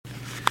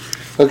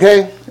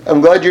Okay, I'm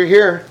glad you're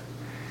here.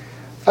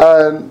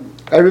 I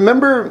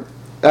remember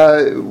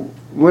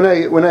when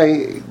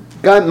I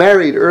got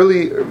married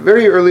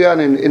very early on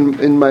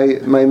in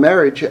my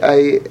marriage.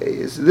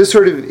 This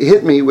sort of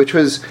hit me, which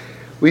was,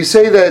 we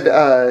say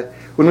that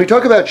when we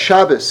talk about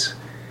Shabbos,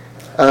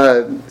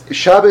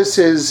 Shabbos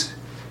is,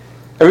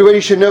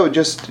 everybody should know,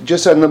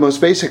 just on the most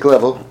basic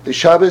level,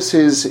 Shabbos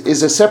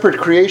is a separate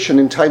creation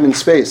in time and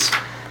space.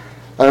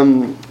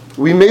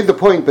 We made the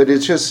point, but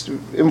it's just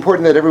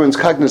important that everyone's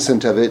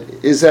cognizant of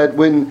it, is that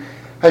when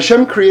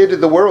Hashem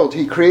created the world,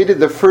 He created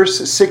the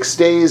first 6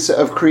 days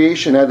of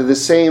creation out of the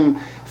same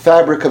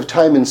fabric of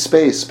time and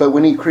space. But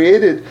when He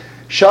created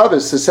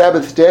Shabbos, the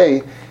Sabbath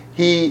day,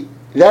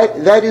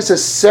 that is a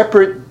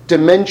separate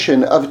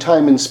dimension of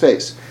time and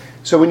space.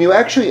 So when you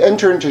actually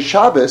enter into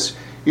Shabbos,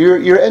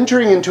 you're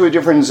entering into a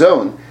different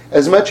zone.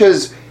 As much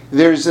as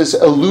there's this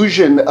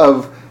illusion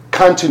of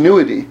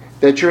continuity,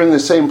 that you're in the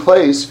same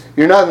place,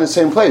 you're not in the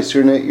same place.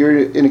 You're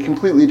in a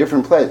completely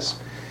different place.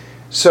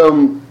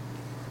 So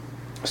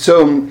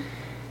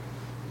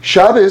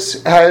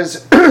Shabbos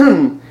has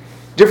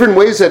different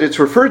ways that it's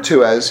referred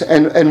to as,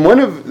 and one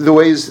of the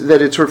ways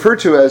that it's referred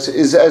to as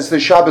is as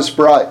the Shabbos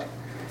bride.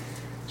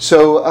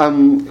 So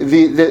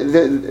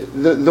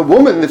the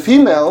woman, the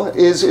female,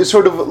 is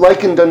sort of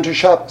likened unto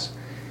Shabbos.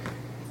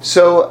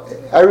 So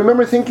I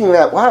remember thinking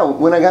that, wow,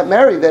 when I got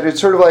married, that it's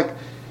sort of like,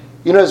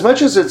 as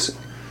much as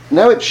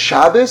now it's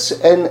Shabbos,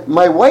 and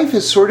my wife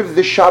is sort of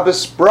the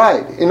Shabbos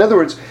bride. In other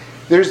words,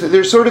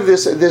 there's sort of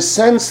this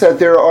sense that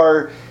there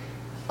are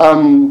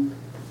in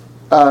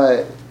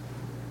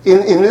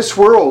this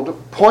world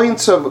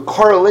points of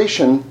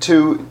correlation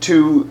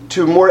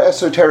to more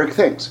esoteric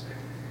things.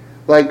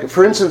 Like,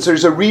 for instance,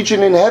 there's a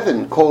region in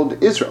heaven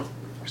called Israel.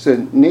 There's a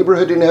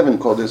neighborhood in heaven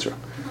called Israel.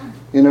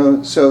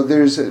 So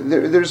there's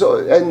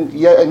and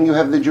you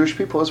have the Jewish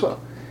people as well.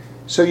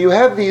 So you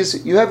have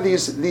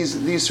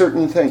these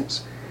certain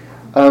things.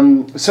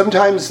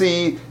 Sometimes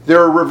there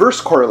are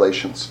reverse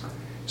correlations.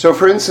 So,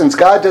 for instance,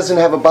 God doesn't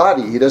have a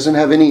body; He doesn't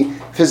have any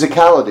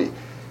physicality.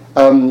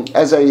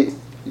 As I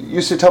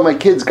used to tell my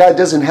kids, God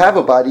doesn't have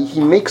a body; He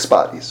makes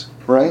bodies,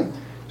 right?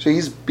 So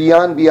He's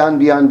beyond.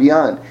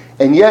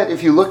 And yet,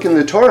 if you look in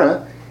the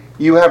Torah,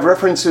 you have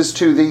references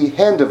to the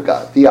hand of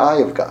God, the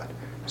eye of God.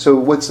 So,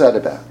 what's that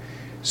about?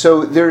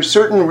 So, there are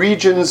certain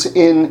regions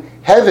in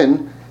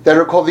heaven that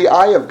are called the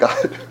eye of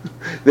God,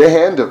 the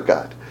hand of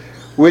God,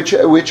 which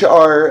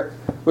are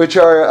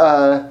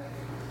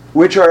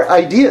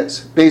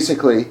ideas,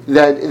 basically,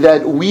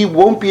 that we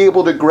won't be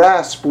able to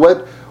grasp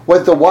what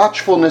the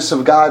watchfulness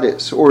of God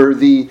is, or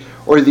the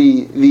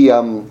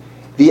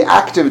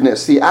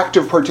activeness, the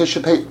active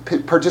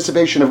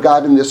participation of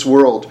God in this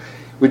world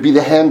would be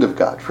the hand of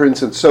God, for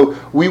instance. So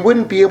we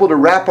wouldn't be able to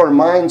wrap our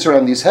minds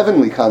around these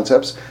heavenly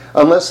concepts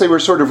unless they were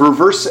sort of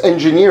reverse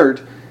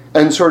engineered,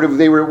 and sort of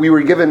we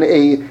were given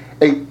a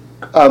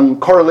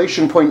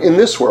correlation point in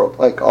this world,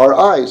 like our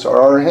eyes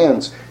or our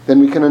hands.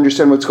 Then we can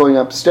understand what's going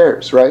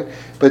upstairs, right?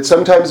 But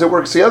sometimes it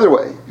works the other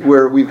way,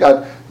 where we've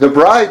got the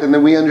bride, and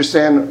then we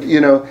understand,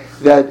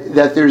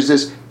 that there's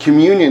this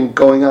communion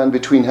going on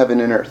between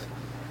heaven and earth,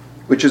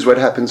 which is what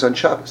happens on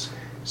Shabbos.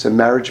 It's a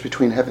marriage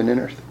between heaven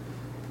and earth.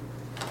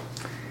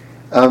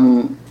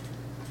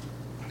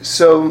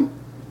 So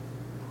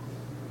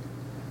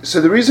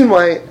the reason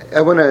why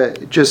I want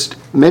to just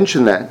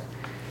mention that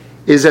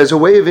is as a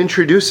way of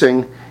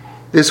introducing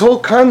this whole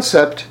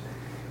concept,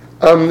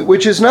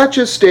 which is not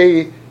just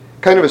a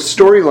kind of a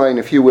storyline,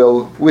 if you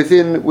will,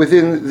 within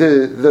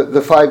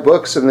the 5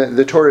 books and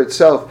the Torah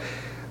itself,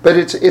 but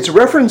it's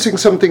referencing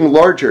something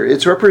larger.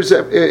 It's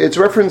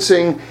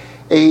referencing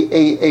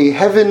a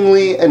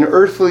heavenly and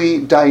earthly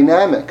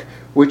dynamic,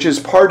 which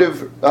is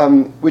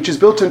which is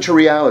built into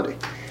reality.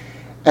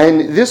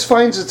 And this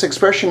finds its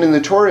expression in the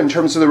Torah in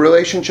terms of the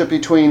relationship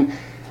between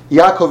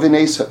Yaakov and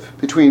Esav,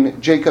 between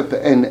Jacob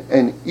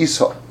and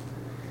Esau,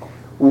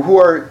 who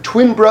are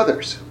twin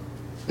brothers.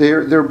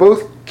 They're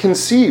both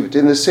conceived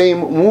in the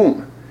same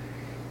womb,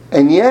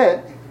 and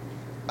yet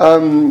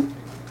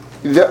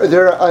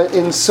they're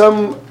on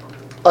some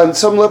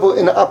level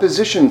in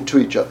opposition to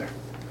each other.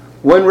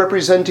 One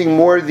representing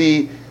more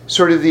the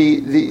sort of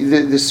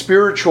the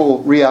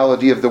spiritual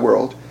reality of the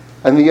world,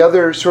 and the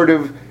other sort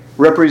of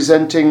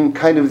representing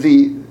kind of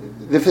the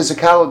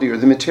physicality or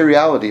the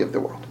materiality of the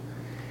world.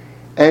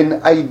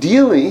 And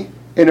ideally,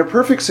 in a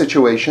perfect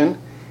situation,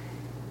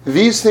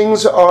 these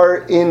things are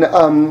in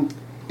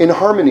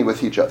harmony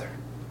with each other.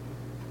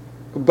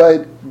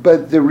 But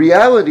the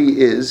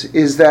reality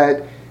is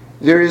that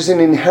there is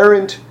an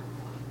inherent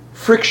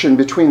friction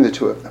between the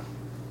two of them.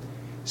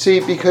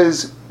 See,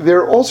 because there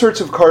are all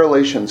sorts of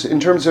correlations in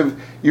terms of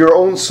your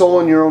own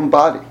soul and your own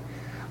body.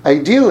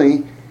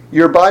 Ideally,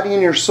 your body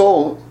and your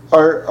soul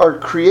are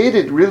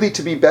created really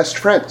to be best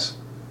friends,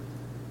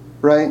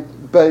 right?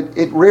 But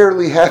it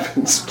rarely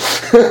happens.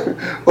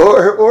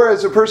 or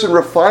as a person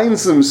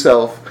refines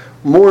themselves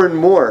more and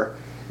more,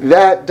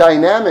 that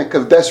dynamic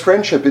of best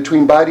friendship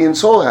between body and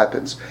soul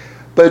happens.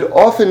 But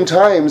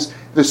oftentimes,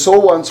 the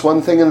soul wants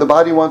one thing and the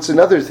body wants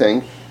another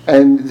thing,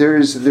 and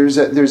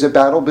there's a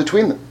battle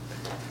between them.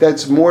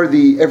 That's more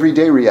the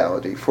everyday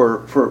reality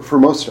for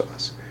most of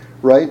us,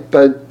 right?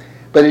 But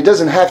it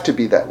doesn't have to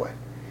be that way.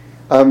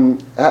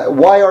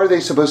 Why are they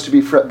supposed to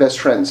be best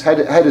friends? How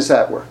does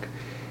that work?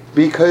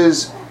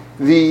 Because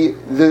the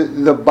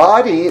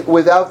body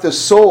without the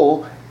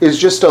soul is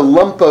just a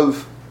lump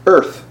of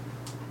earth,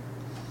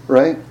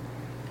 right?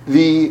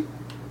 The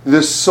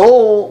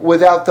soul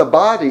without the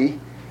body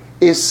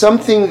is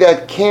something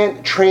that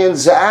can't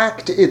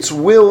transact its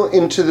will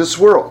into this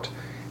world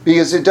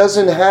because it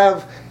doesn't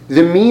have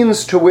the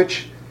means to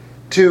which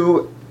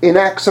to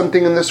enact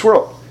something in this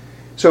world.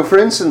 So for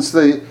instance,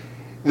 the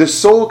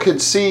soul could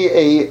see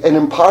an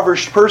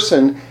impoverished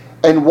person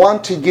and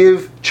want to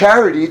give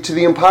charity to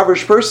the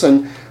impoverished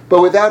person,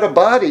 but without a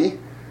body,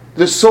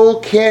 the soul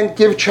can't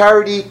give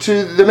charity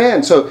to the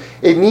man. So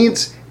it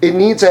needs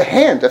a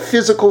hand, a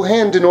physical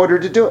hand, in order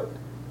to do it.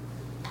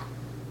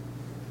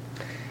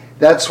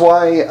 That's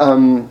why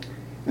the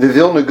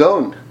Vilna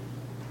Gaon,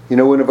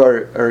 one of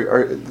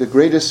the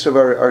greatest of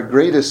our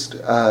greatest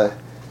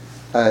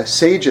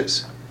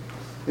sages,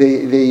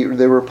 they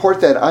report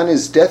that on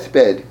his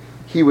deathbed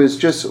he was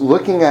just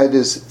looking at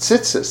his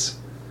tzitzis,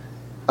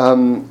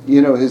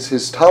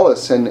 his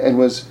talus, and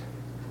was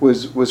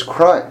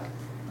crying,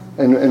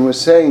 and was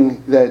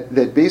saying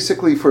that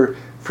basically for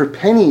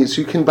pennies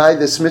you can buy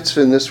this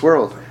mitzvah in this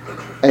world,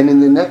 and in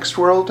the next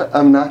world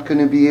I'm not going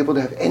to be able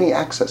to have any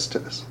access to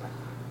this.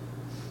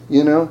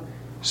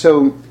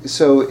 So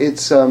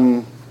it's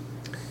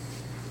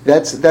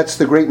that's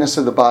the greatness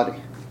of the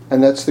body,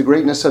 and that's the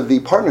greatness of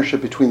the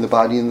partnership between the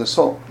body and the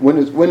soul when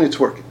it's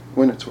working.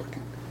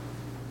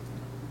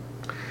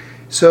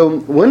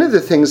 So one of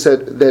the things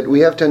that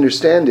we have to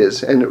understand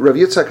is, and Rav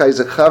Yitzchak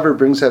Isaac Chaver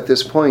brings out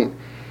this point,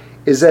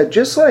 is that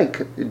just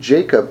like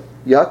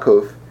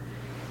Yaakov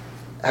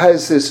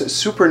has this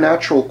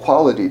supernatural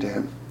quality to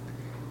him,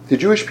 the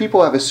Jewish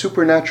people have a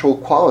supernatural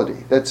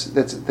quality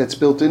that's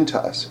built into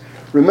us.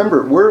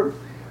 Remember, we're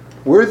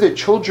the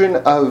children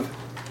of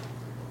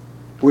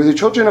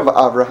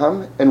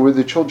Abraham, and we're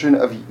the children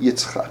of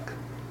Yitzchak,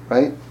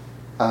 right?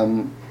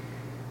 And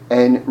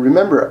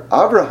remember,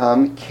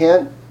 Abraham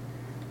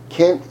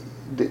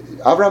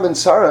Abraham and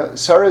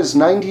Sarah is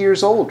 90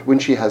 years old when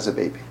she has a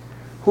baby.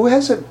 Who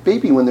has a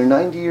baby when they're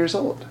 90 years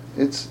old?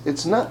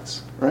 It's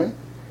nuts, right?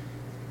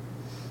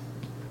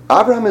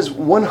 Abraham is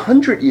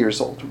 100 years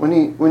old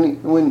when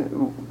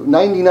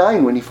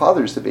 99 when he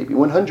fathers the baby,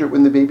 100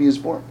 when the baby is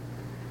born.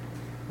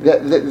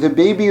 The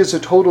baby is a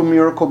total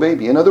miracle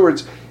baby. In other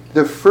words,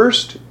 the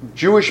first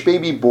Jewish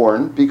baby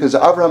born, because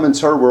Abraham and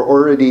Sarah were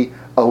already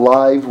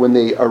alive when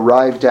they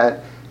arrived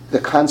at the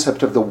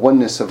concept of the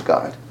oneness of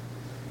God.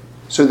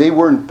 So they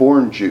weren't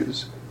born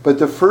Jews. But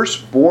the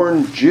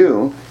firstborn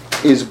Jew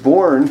is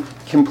born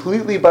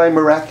completely by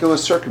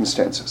miraculous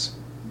circumstances.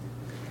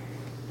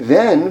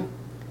 Then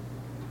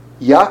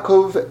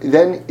Yaakov,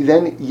 then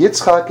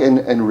Yitzchak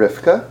and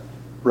Rivka,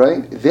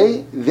 right?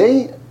 They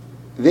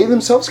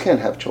themselves can't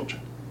have children.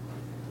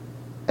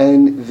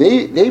 And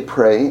they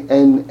pray,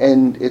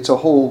 and it's a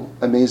whole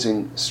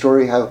amazing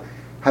story how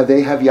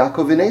they have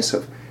Yaakov and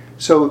Esav.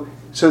 So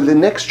the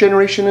next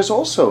generation is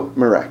also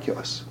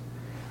miraculous.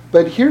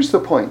 But here's the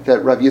point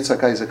that Rav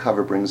Yitzchak Isaac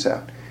Chaver brings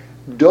out.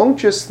 Don't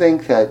just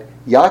think that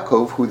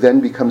Yaakov, who then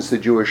becomes the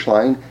Jewish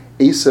line,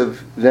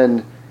 Esav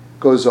then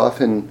goes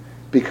off and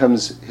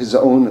becomes his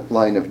own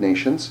line of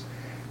nations.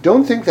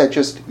 Don't think that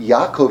just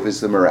Yaakov is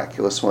the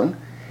miraculous one.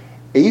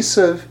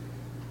 Esav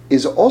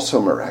is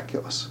also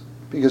miraculous.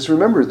 Because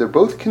remember, they're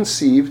both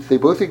conceived, they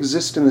both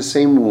exist in the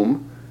same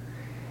womb,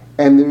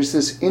 and there's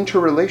this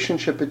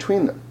interrelationship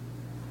between them.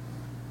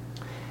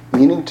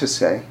 Meaning to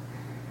say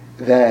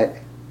that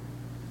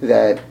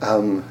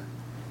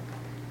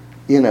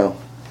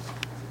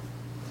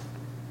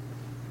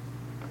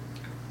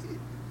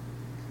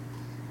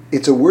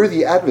it's a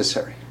worthy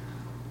adversary.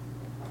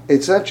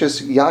 It's not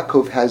just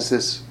Yaakov has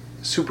this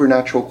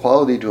supernatural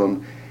quality to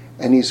him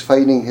and he's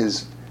fighting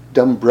his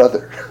dumb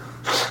brother,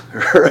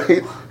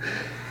 right?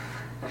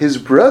 His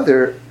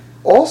brother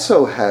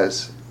also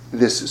has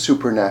this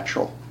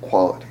supernatural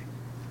quality.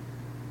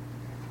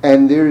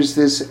 And there's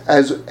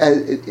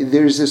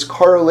this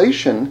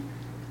correlation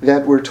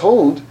that we're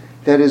told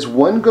that as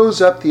one goes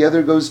up, the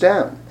other goes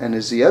down. And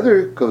as the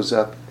other goes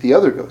up, the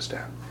other goes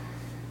down.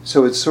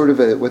 So it's sort of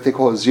what they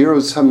call a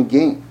zero-sum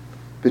game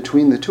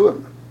between the two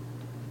of them,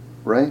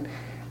 right?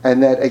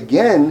 And that,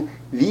 again,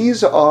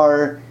 these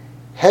are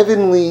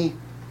heavenly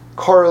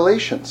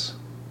correlations.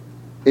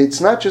 It's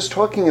not just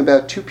talking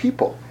about two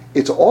people.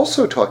 It's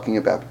also talking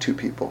about two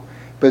people.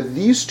 But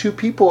these two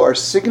people are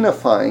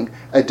signifying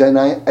a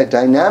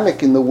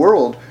dynamic in the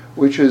world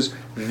which is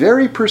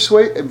very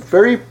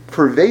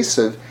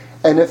pervasive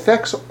and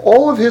affects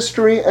all of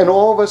history and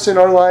all of us in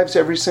our lives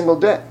every single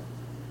day.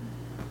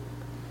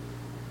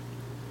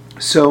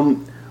 So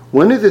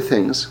one of the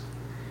things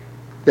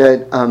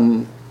that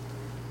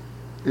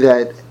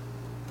that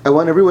I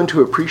want everyone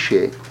to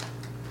appreciate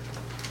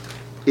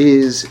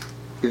is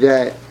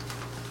that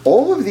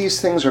all of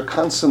these things are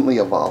constantly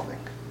evolving.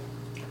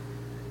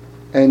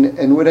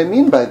 And what I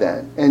mean by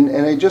that, and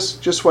I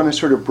just want to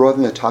sort of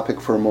broaden the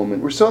topic for a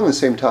moment. We're still on the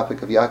same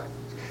topic of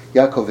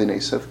Yaakov and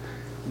Esav,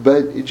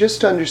 but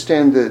just to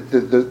understand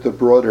the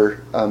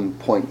broader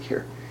point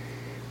here.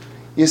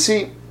 You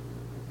see,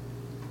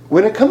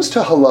 when it comes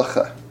to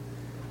halacha,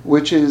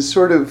 which is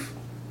sort of,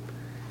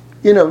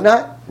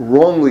 not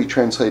wrongly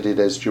translated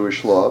as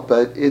Jewish law,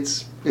 but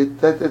it's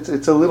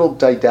a little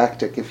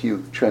didactic if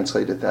you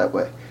translate it that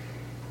way.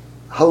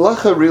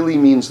 Halacha really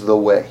means the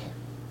way,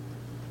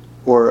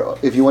 or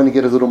if you want to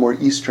get a little more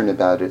Eastern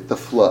about it, the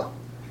flow.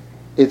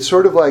 It's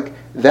sort of like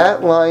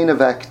that line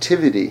of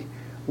activity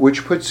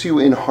which puts you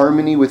in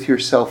harmony with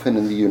yourself and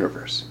in the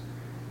universe.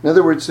 In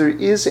other words, there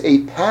is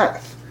a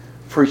path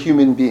for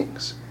human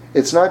beings.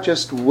 It's not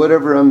just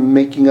whatever I'm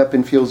making up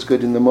and feels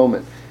good in the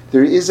moment.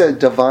 There is a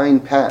divine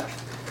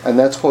path, and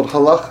that's called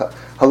halacha.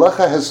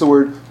 Halacha has the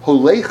word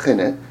holech in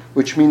it,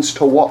 which means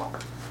to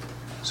walk.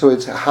 So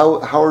it's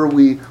how are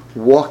we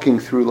walking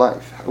through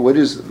life? What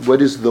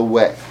is the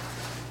way?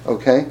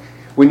 Okay?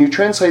 When you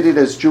translate it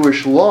as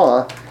Jewish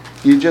law,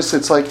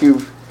 it's like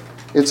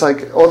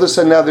all of a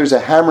sudden now there's a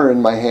hammer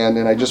in my hand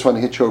and I just want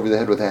to hit you over the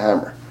head with a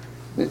hammer.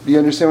 Do you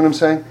understand what I'm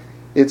saying?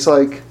 It's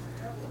like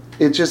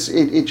it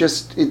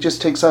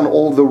just takes on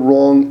all the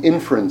wrong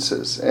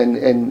inferences and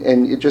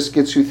it just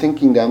gets you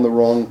thinking down the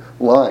wrong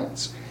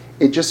lines.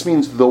 It just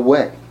means the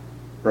way,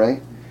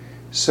 right?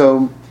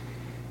 So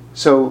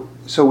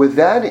with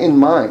that in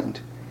mind,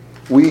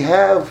 we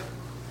have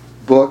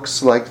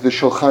books like the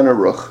Shulchan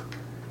Aruch,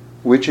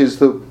 which is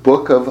the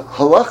book of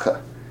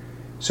halacha.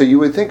 So you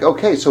would think,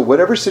 okay, so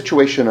whatever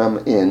situation I'm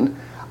in,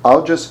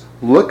 I'll just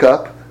look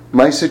up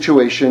my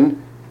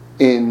situation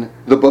in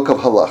the book of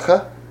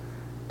halacha,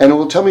 and it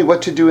will tell me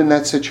what to do in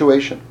that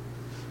situation.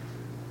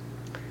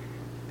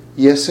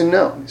 Yes and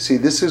no. See,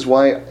 this is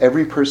why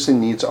every person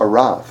needs a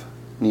Rav,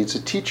 needs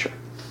a teacher,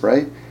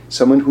 right?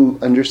 Someone who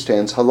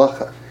understands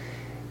halacha.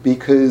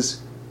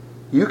 Because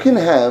you can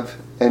have,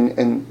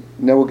 and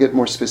now we'll get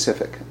more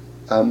specific,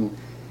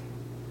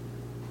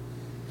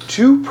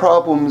 two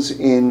problems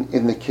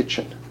in the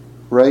kitchen,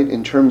 right?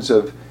 In terms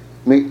of,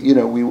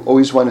 we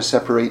always want to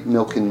separate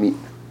milk and meat,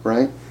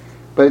 right?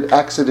 But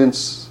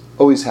accidents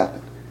always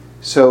happen.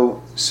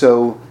 So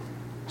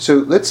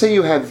let's say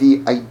you have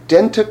the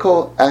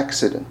identical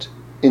accident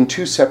in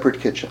two separate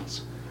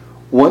kitchens.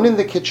 One in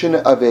the kitchen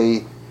of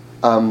a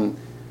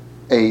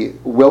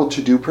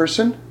well-to-do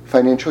person,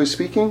 financially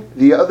speaking,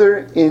 the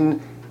other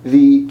in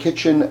the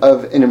kitchen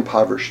of an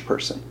impoverished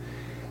person.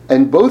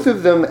 And both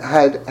of them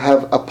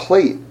have a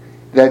plate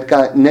that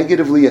got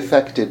negatively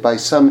affected by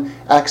some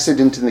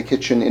accident in the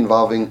kitchen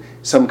involving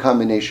some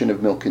combination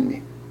of milk and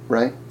meat,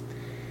 right?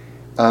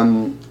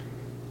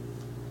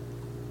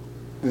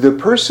 The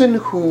person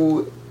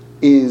who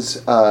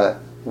is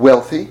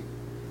wealthy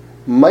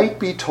might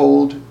be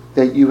told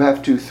that you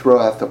have to throw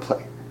out the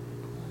plate.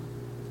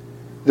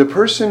 The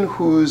person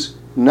who's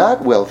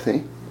not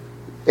wealthy,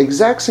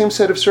 exact same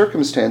set of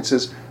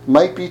circumstances,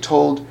 might be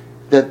told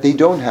that they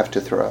don't have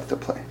to throw out the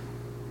plate.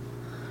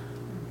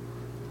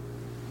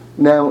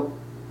 Now,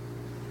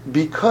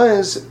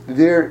 because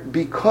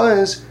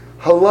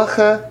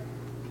halacha,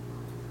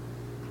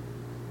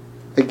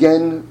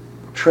 again,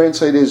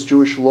 translated as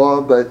Jewish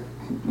law, but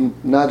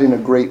not in a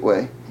great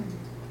way,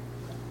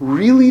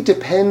 really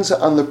depends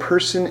on the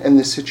person and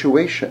the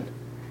situation.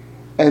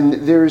 And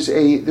there's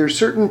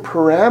certain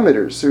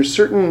parameters, there's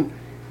certain,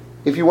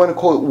 if you want to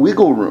call it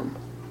wiggle room,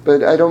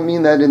 but I don't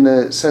mean that in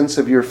the sense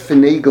of you're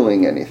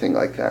finagling anything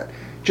like that.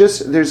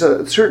 Just there's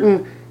a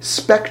certain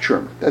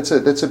spectrum, that's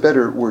a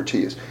better word to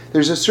use.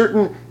 There's a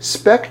certain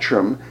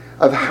spectrum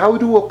of how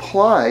to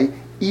apply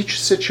each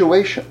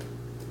situation,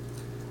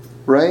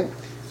 right?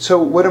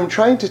 So what I'm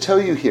trying to tell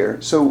you here,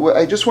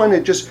 I just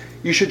want to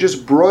you should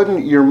just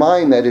broaden your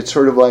mind that it's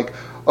sort of like,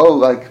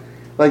 I've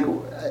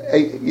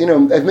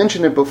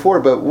mentioned it before,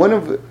 but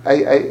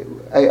I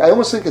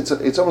almost think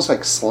it's almost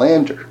like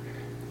slander.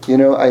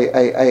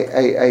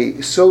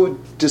 I so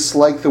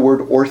dislike the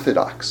word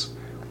Orthodox.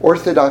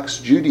 Orthodox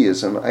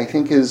Judaism, I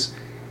think, it's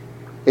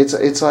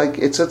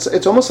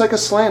almost like a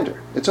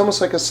slander. It's almost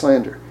like a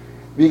slander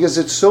because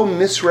it so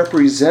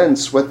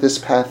misrepresents what this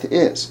path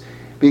is,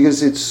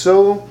 because it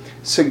so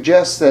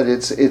suggests that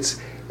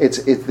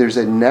there's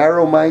a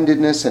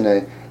narrow-mindedness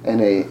and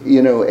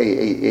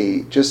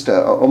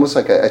almost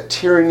like a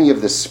tyranny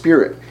of the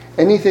spirit.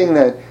 Anything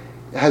that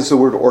has the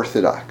word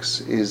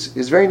Orthodox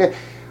is very.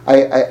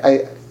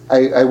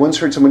 I once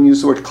heard someone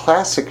use the word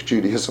classic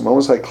Judaism,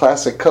 almost like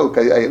classic Coke.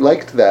 I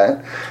liked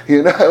that.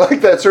 I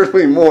like that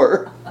certainly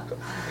more.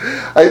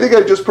 I think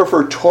I just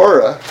prefer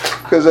Torah,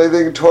 because I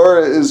think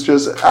Torah is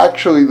just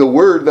actually the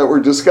word that we're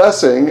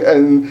discussing,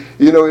 and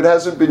it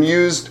hasn't been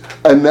used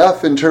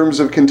enough in terms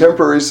of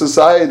contemporary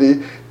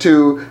society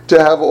to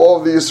have all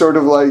these sort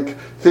of like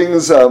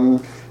things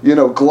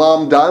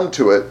glommed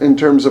onto it in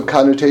terms of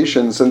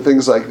connotations and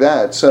things like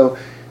that. So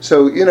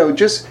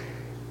just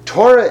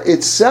Torah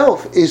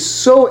itself is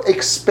so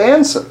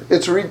expansive.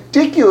 It's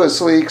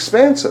ridiculously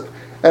expansive.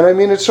 And I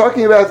mean, it's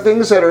talking about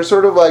things that are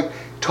sort of like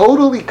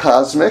totally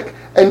cosmic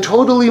and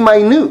totally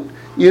minute.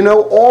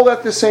 all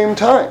at the same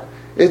time.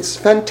 It's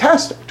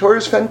fantastic. Torah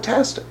is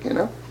fantastic,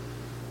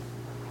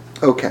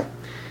 Okay.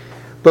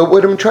 But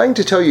what I'm trying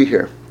to tell you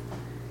here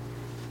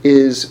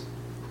is,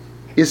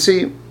 you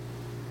see,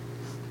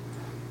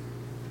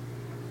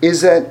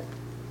 is that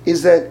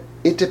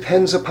it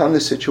depends upon the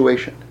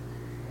situation.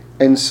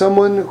 And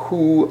someone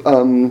who,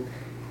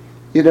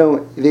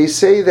 they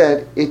say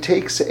that it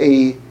takes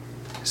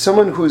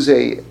someone who's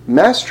a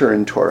master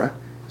in Torah,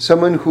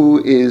 someone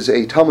who is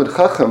a Talmud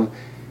Chacham,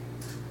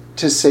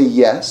 to say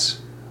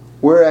yes,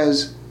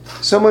 whereas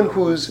someone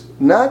who's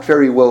not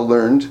very well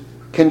learned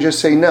can just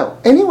say no.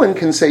 Anyone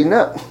can say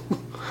no,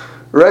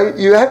 right?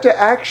 You have to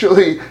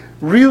actually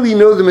really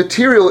know the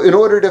material in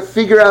order to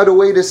figure out a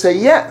way to say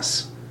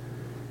yes.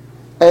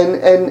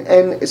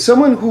 And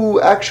someone who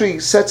actually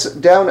sets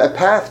down a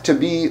path to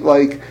be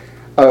like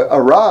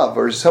a Rav,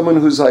 or someone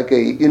who's like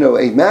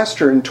a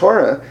master in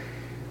Torah,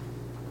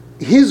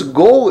 his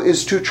goal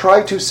is to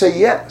try to say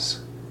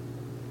yes,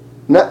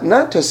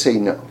 not to say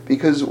no,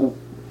 because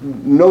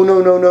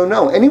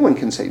no. Anyone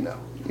can say no.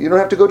 You don't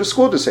have to go to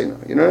school to say no.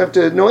 You don't have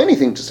to know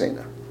anything to say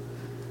no,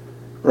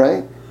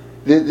 right?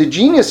 The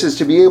genius is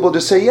to be able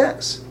to say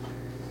yes.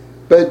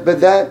 But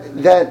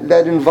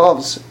that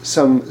involves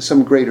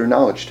some greater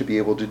knowledge to be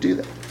able to do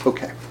that.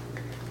 Okay,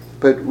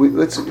 but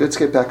let's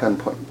get back on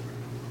point.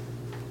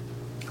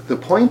 The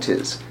point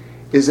is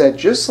that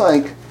just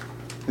like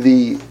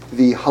the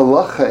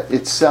halacha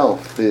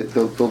itself,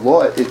 the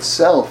law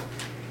itself,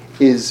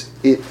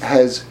 it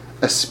has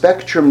a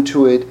spectrum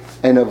to it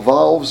and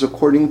evolves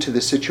according to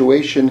the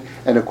situation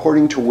and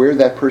according to where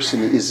that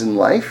person is in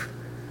life,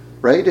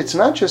 right? It's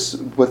not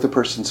just what the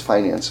person's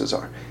finances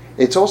are.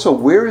 It's also,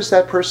 where is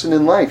that person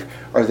in life?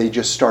 Are they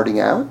just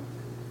starting out?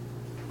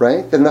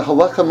 Right? Then the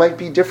halacha might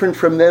be different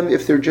from them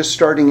if they're just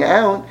starting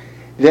out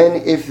than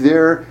if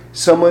they're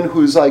someone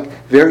who's like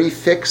very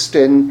fixed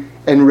and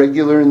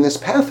regular in this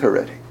path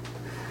already.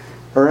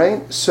 All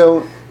right?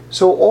 So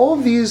all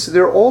of these,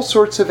 there are all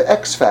sorts of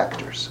X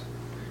factors.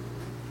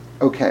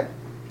 Okay.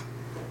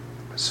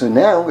 So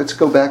now let's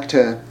go back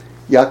to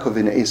Yaakov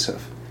and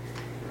Esav.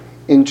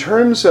 In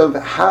terms of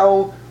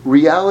how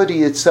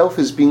reality itself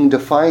is being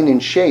defined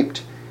and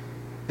shaped,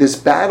 this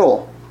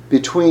battle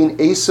between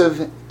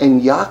Esav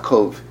and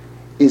Yaakov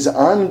is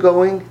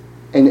ongoing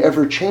and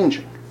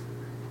ever-changing.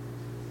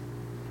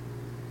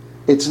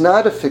 It's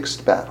not a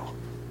fixed battle.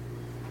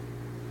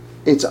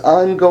 It's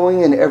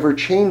ongoing and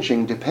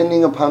ever-changing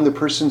depending upon the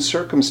person's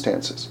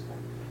circumstances,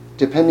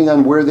 depending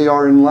on where they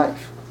are in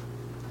life,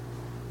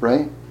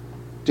 right?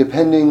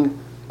 Depending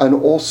on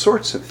all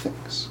sorts of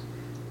things.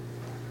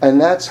 And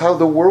that's how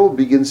the world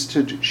begins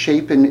to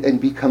shape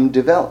and become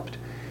developed.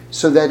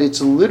 So that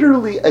it's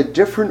literally a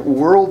different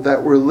world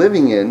that we're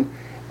living in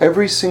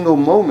every single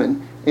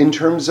moment in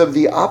terms of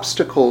the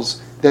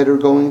obstacles that are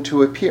going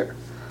to appear.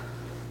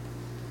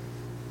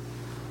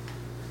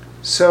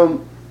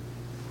 So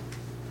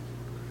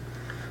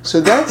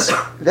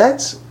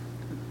that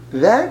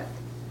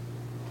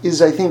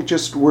is, I think,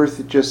 just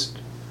worth just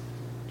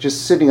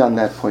sitting on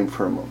that point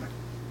for a moment.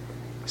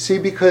 See,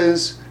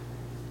 because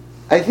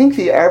I think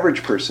the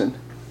average person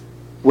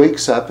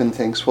wakes up and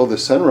thinks, well, the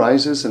sun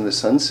rises and the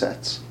sun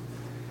sets,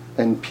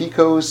 and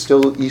Pico is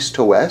still east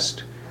to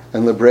west,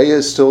 and La Brea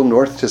is still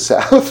north to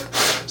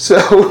south. So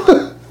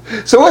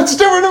what's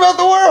different about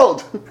the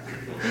world?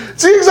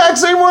 It's the exact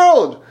same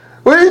world.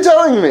 What are you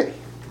telling me?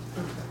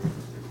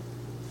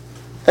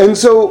 And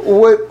so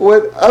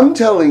what I'm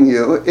telling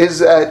you is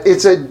that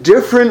it's a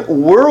different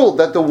world,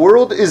 that the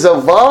world is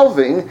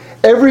evolving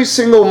every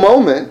single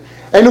moment,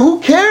 and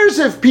who cares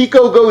if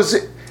Pico goes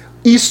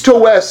east to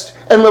west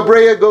and La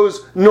Brea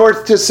goes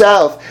north to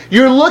south?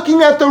 You're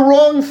looking at the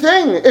wrong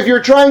thing if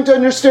you're trying to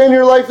understand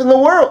your life in the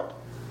world.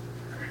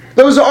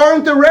 Those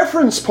aren't the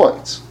reference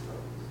points.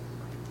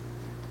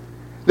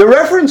 The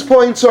reference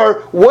points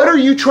are, what are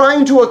you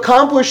trying to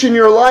accomplish in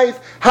your life?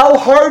 How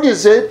hard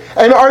is it?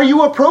 And are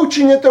you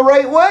approaching it the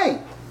right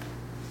way?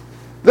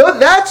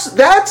 That's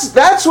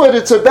what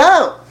it's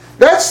about.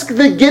 That's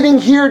the getting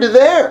here to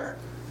there.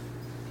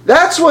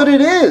 That's what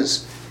it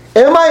is.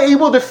 Am I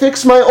able to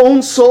fix my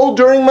own soul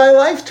during my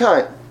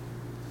lifetime?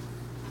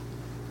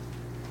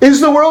 Is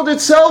the world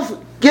itself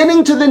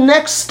getting to the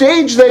next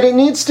stage that it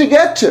needs to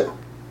get to?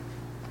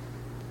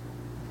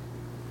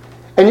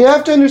 And you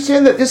have to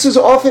understand that this is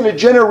often a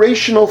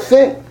generational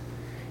thing.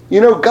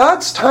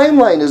 God's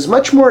timeline is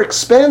much more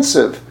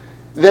expansive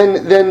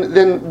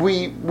than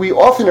we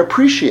often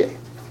appreciate.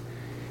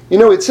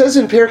 It says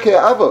in Pirkei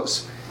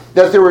Avos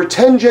that there were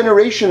 10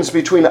 generations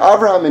between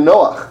Abraham and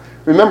Noah.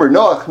 Remember,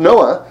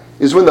 Noah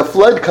is when the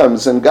flood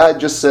comes and God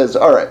just says,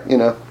 all right,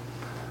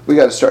 we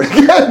got to start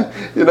again.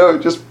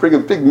 Just bring a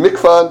big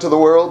mikvah into the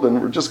world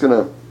and we're just going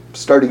to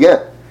start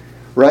again,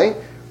 right?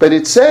 But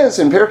it says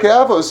in Pirkei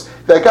Avos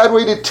that God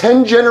waited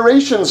 10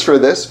 generations for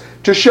this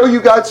to show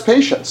you God's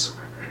patience.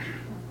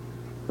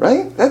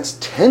 Right? That's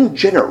 10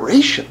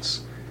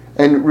 generations.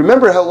 And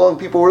remember how long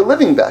people were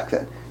living back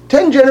then.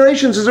 10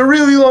 generations is a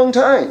really long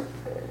time.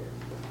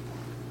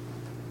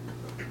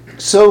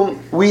 So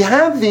we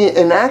have the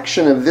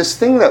enaction of this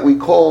thing that we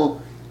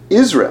call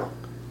Israel,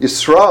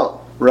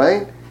 Yisrael,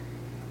 right?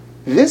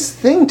 This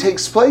thing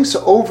takes place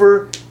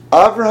over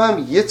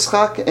Avraham,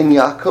 Yitzchak, and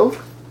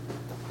Yaakov,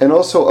 and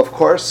also, of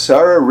course,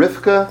 Sarah,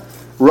 Rivka,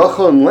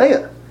 Rachel, and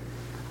Leah.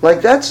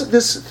 Like, that's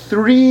this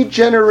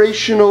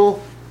 3-generational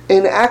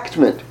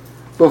enactment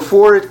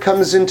before it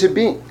comes into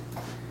being.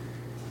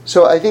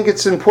 So I think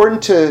it's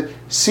important to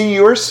see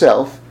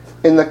yourself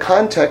in the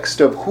context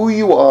of who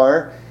you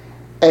are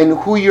and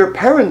who your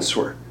parents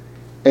were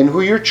and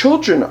who your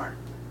children are,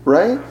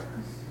 right?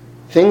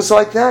 Things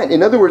like that.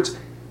 In other words,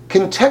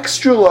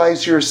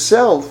 contextualize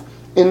yourself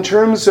in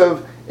terms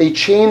of a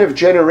chain of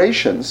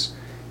generations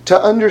to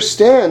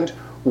understand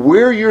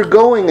where you're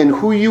going and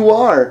who you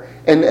are,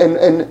 and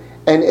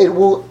it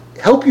will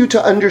help you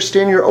to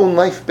understand your own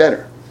life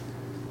better,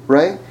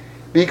 right?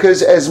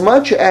 Because as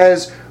much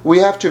as we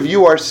have to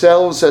view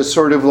ourselves as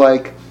sort of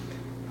like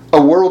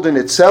a world in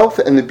itself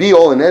and the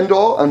be-all and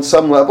end-all on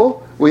some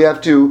level, we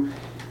have to,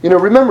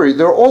 remember,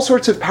 there are all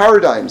sorts of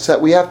paradigms that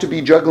we have to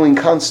be juggling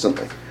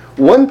constantly.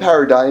 One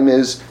paradigm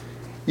is,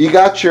 you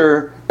got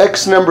your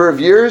X number of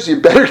years, you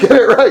better get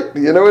it right.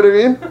 You know what I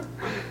mean?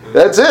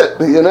 That's it,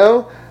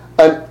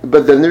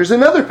 But then there's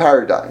another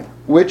paradigm,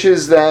 which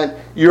is that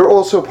you're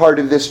also part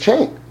of this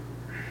chain.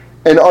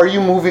 And are you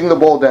moving the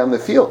ball down the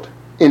field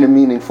in a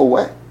meaningful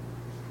way?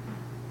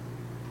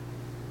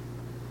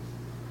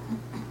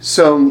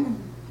 So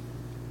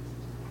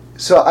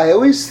I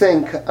always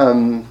think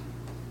of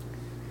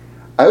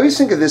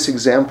this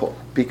example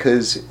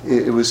because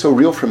it was so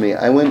real for me.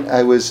 I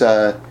was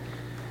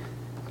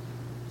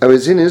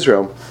in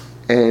Israel,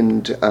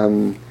 and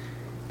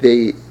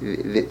they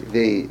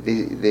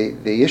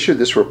issued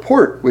this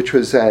report, which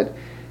was that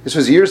this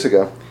was years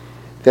ago,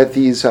 that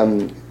these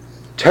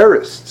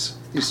terrorists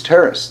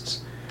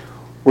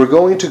were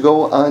going to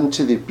go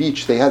onto the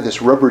beach. They had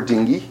this rubber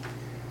dinghy,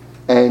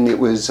 and it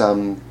was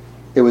a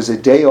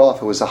day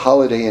off. It was a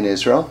holiday in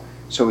Israel,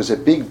 so it was a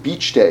big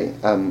beach day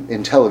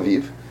in Tel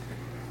Aviv.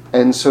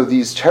 And so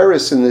these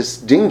terrorists in this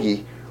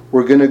dinghy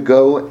were going to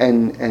go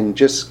and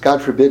just,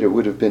 God forbid, it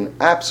would have been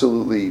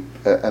absolutely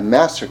a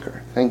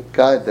massacre. Thank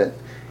God that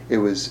it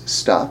was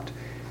stopped.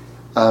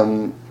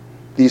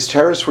 These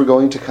terrorists were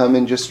going to come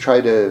and just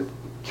try to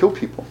kill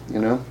people,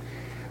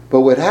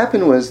 But what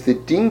happened was the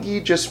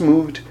dinghy just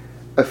moved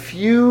a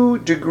few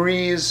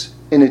degrees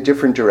in a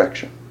different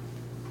direction.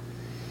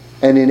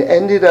 And it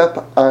ended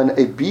up on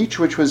a beach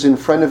which was in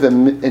front of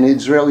an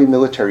Israeli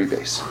military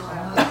base.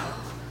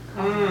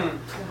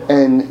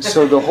 And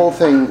so the whole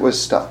thing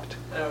was stopped.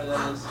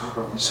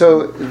 But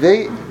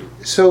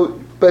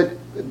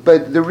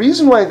the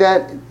reason why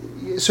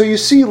so you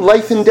see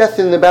life and death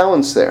in the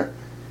balance there.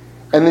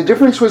 And the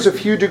difference was a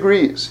few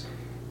degrees.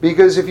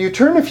 Because if you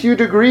turn a few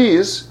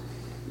degrees,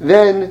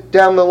 then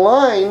down the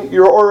line,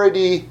 you're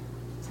already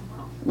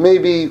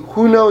maybe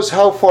who knows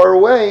how far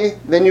away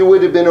than you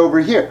would have been over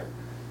here.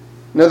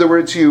 In other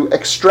words, you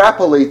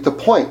extrapolate the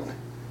point.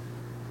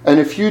 And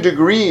a few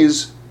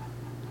degrees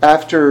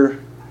after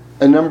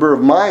a number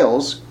of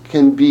miles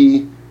can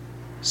be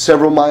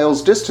several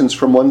miles distance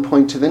from one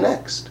point to the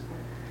next.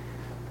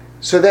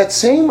 So that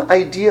same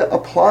idea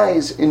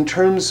applies in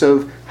terms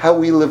of how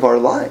we live our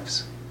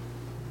lives.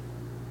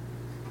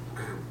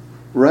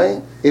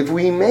 Right?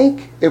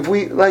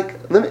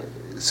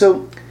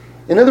 So,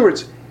 in other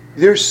words,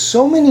 there's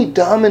so many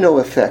domino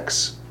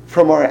effects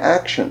from our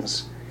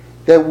actions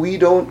that we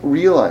don't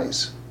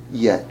realize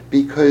yet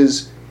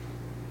because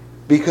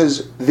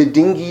the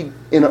dinghy,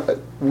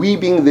 we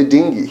being the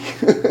dinghy,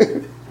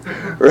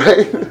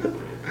 right?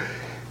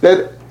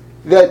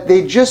 That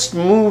they just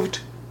moved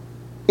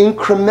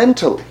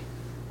incrementally.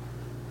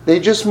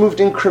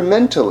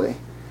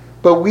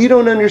 But we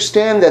don't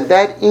understand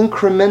that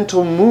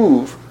incremental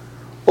move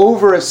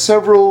over a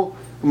several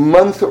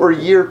month or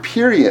year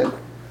period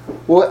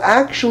will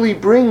actually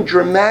bring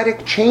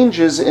dramatic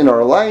changes in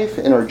our life,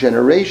 in our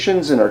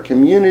generations, in our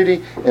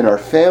community, in our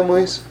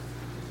families,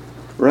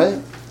 right?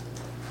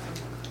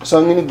 So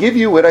I'm going to give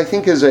you what I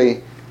think is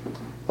to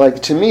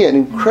me, an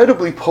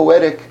incredibly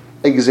poetic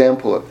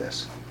example of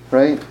this,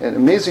 right? An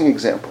amazing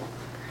example.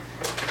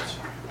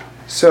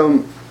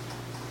 So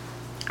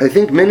I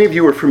think many of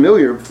you are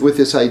familiar with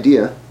this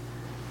idea,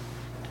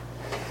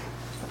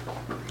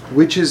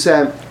 which is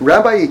that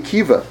Rabbi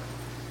Akiva,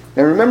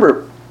 now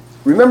remember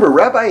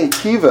Rabbi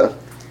Akiva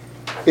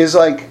is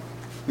like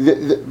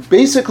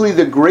basically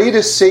the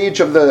greatest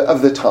sage of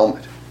the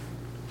Talmud,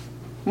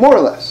 more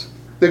or less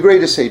the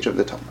greatest sage of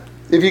the Talmud,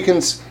 if you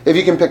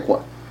can pick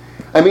one.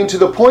 I mean, to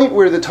the point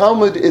where the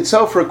Talmud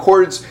itself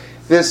records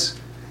this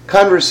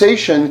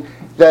conversation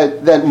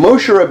that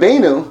Moshe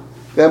Rabbeinu,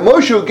 that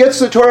Moshe, who gets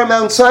the Torah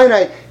Mount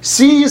Sinai,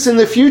 sees in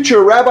the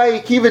future Rabbi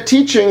Akiva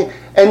teaching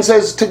and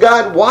says to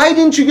God, why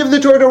didn't you give the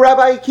Torah to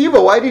Rabbi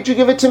Akiva? Why did you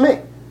give it to me?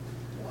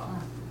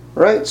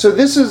 Right? So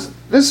this is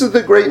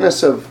the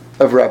greatness of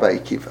Rabbi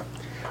Akiva.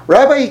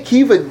 Rabbi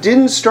Akiva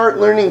didn't start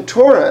learning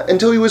Torah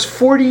until he was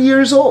 40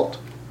 years old.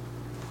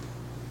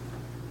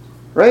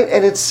 Right?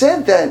 And it's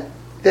said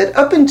that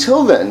up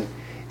until then,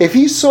 if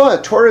he saw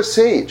a Torah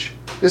sage,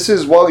 this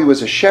is while he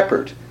was a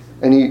shepherd,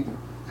 and he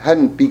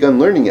hadn't begun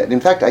learning yet. In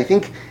fact, I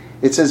think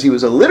it says he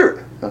was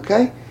illiterate,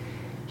 okay?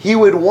 He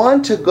would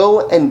want to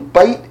go and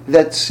bite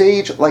that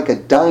sage like a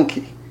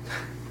donkey,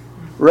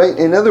 right?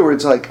 In other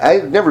words, like,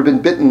 I've never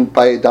been bitten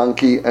by a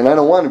donkey, and I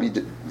don't want to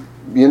be,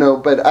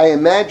 but I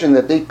imagine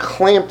that they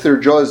clamp their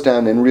jaws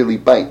down and really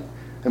bite.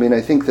 I mean,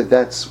 I think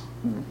that's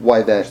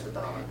why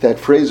that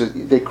phrase,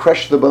 they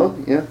crush the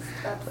bone, yeah?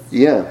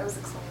 Yeah. That was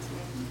explained to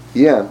me.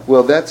 Yeah,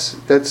 well,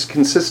 that's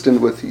consistent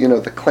with,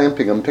 the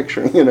clamping I'm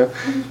picturing,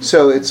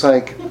 So it's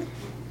like,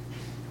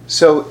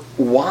 so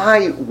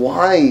why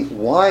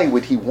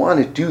would he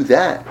want to do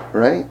that,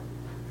 right?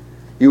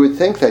 You would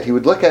think that he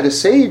would look at a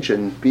sage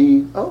and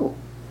be, I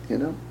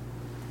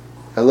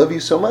love you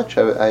so much.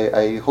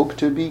 I hope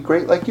to be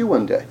great like you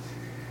one day.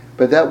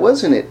 But that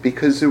wasn't it,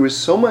 because there was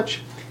so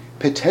much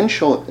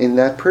potential in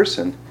that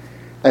person.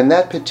 And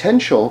that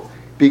potential,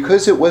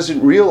 because it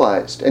wasn't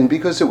realized and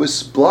because it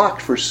was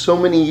blocked for so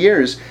many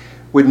years,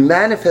 would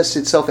manifest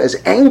itself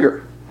as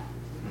anger.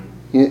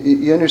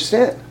 You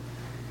understand?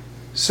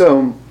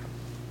 So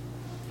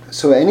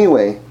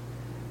anyway,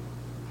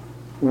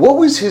 what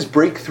was his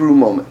breakthrough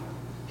moment?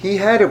 He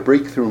had a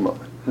breakthrough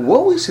moment.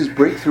 What was his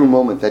breakthrough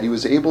moment that he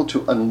was able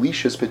to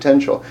unleash his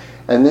potential?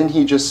 And then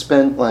he just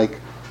spent like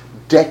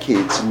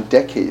decades and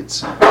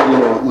decades,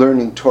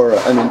 learning Torah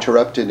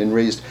uninterrupted and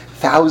raised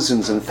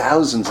thousands and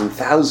thousands and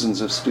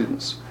thousands of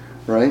students,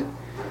 right?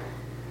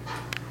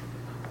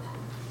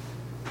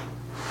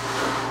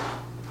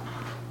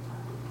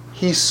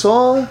 He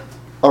saw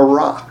a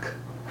rock,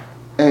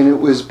 and it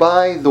was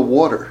by the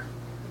water.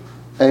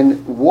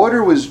 And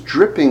water was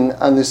dripping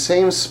on the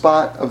same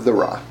spot of the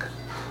rock.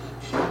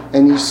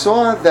 And he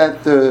saw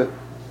that the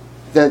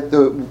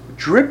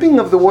dripping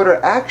of the water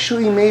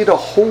actually made a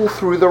hole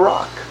through the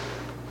rock.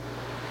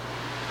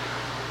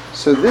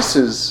 So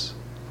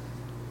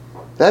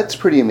that's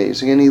pretty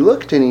amazing. And he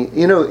looked, and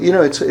he,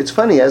 it's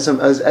funny as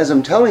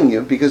I'm telling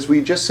you, because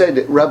we just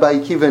said Rabbi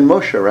Akiva and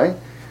Moshe, right?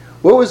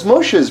 What was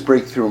Moshe's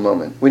breakthrough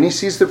moment when he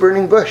sees the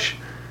burning bush?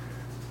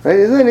 Right?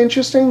 Isn't that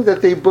interesting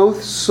that they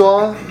both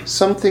saw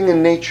something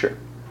in nature?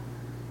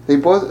 They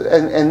both,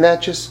 and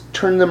that just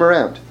turned them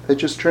around.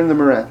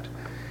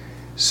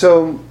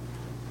 So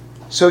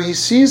he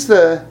sees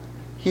the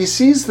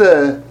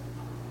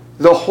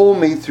hole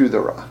made through the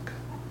rock.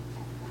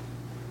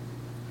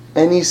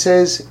 And he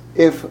says,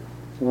 if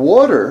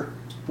water,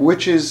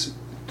 which is,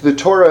 the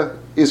Torah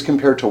is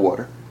compared to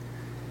water,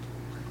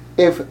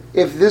 if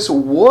this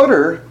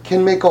water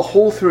can make a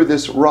hole through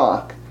this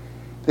rock,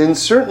 then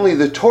certainly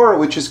the Torah,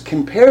 which is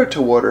compared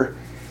to water,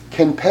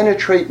 can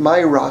penetrate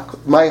my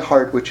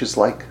heart, which is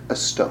like a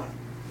stone.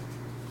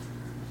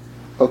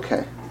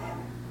 Okay.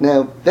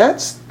 Now,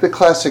 that's the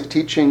classic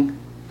teaching.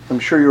 I'm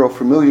sure you're all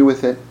familiar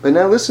with it. But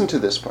now listen to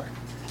this part.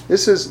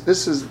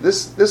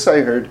 This I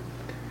heard,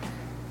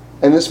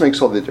 and this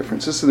makes all the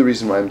difference. This is the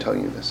reason why I'm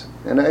telling you this.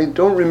 And I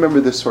don't remember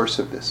the source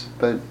of this,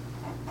 but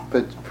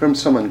from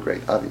someone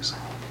great, obviously.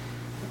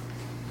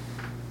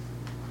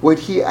 What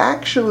he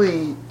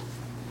actually,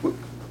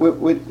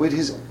 what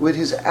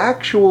his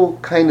actual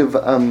kind of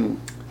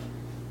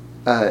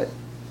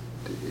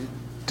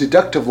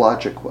deductive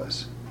logic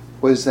was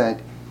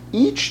that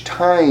each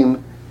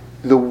time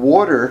the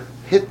water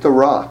hit the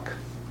rock,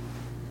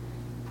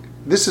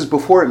 this is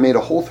before it made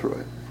a hole through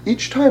it.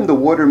 Each time the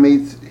water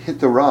hit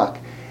the rock,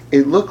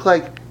 it looked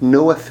like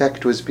no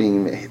effect was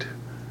being made.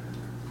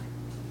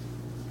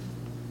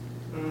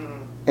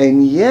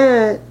 And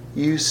yet,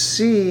 you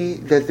see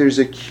that there's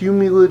a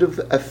cumulative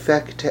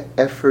effect to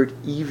effort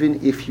even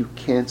if you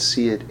can't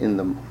see it in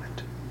the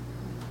moment.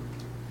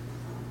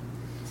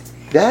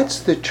 That's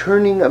the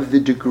turning of the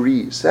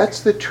degrees. That's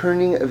the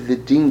turning of the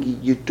dinghy.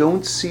 You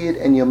don't see it,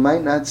 and you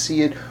might not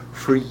see it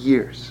for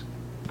years.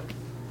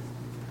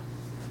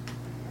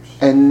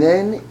 And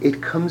then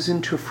it comes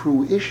into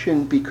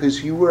fruition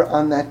because you were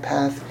on that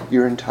path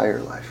your entire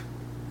life.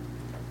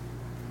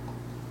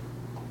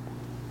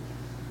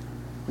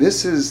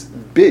 This is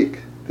big.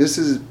 This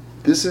is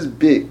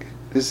big.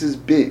 This is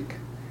big.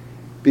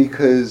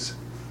 Because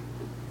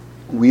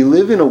we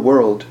live in a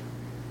world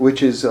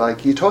which is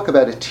like, you talk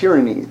about a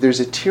tyranny. There's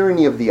a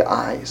tyranny of the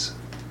eyes.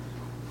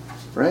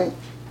 Right?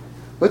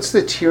 What's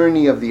the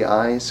tyranny of the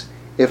eyes?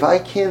 If I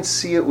can't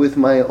see it with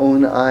my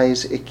own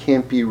eyes, it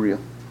can't be real.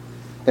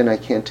 And I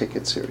can't take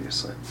it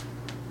seriously.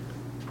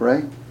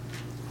 Right?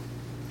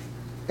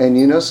 And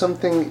you know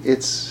something?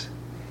 It's,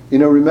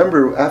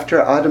 remember after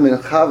Adam and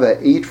Chava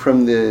ate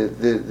from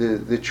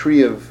the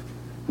tree of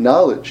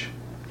knowledge,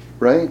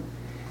 right?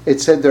 It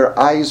said their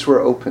eyes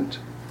were opened.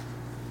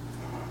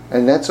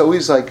 And that's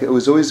always it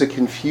was always a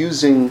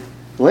confusing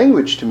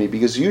language to me,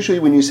 because usually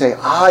when you say,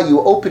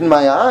 you opened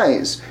my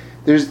eyes,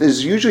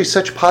 there's usually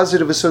such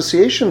positive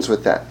associations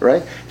with that,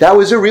 right? That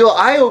was a real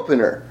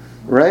eye-opener,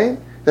 right?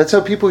 That's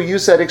how people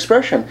use that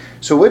expression.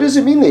 So what does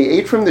it mean they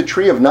ate from the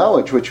tree of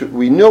knowledge, which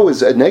we know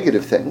is a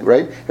negative thing,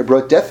 right? It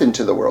brought death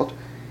into the world.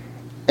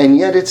 And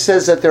yet it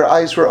says that their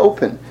eyes were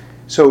open.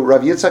 So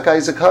Rav Yitzhak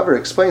Isaac Haver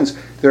explains,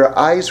 their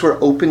eyes were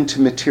open to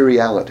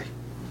materiality.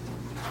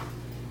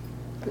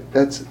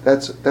 That's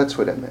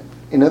what it meant.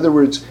 In other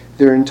words,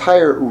 their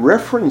entire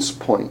reference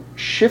point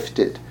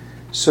shifted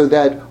so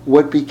that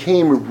what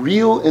became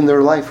real in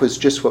their life was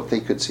just what they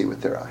could see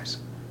with their eyes.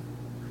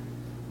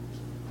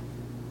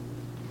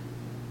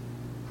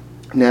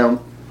 Now,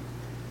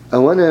 I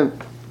want to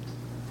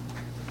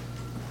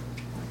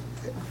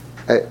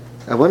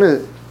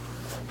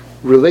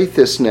relate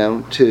this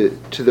now to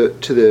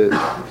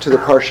the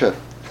parsha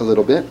a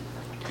little bit.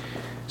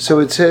 So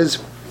it says,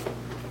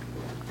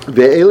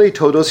 "Ve'ele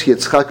todos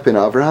Yitzchak ben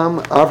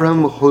Avraham,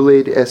 Avraham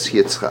holed es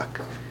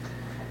Yitzchak."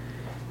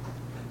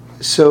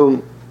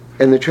 So,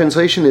 and the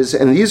translation is,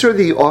 "And these are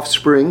the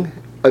offspring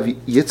of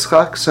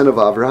Yitzchak, son of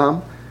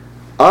Avraham.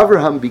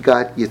 Avraham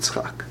begot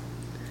Yitzchak."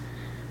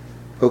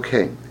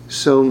 Okay,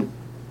 so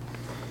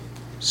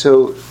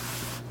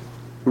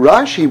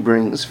Rashi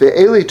brings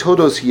Ve'ele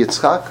todos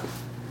Yitzchak,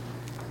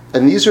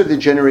 and these are the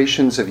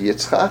generations of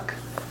Yitzchak.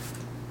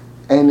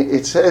 And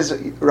it says,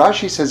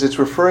 Rashi says it's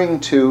referring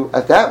to,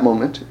 at that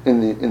moment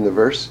in the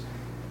verse,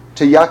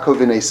 to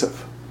Yaakov and Esav,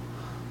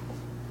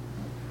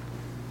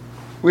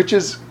 which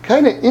is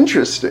kind of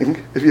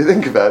interesting if you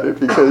think about it,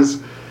 because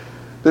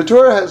the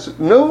Torah has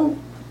no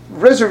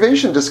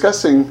reservation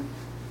discussing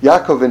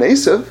Yaakov and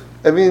Esav.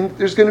 I mean,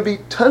 there's going to be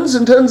tons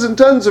and tons and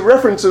tons of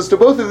references to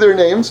both of their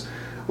names,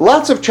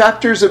 lots of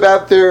chapters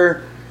about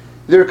their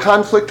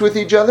conflict with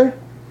each other.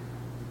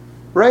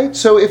 Right?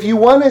 So if you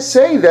want to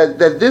say that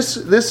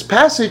this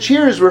passage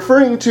here is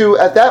referring to,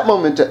 at that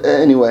moment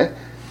anyway,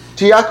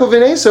 to Yaakov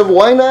and Esav,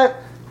 why not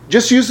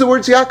just use the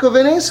words Yaakov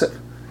and Esav?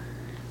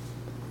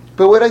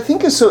 But what I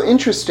think is so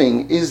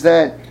interesting is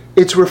that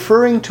it's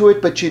referring to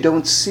it, but you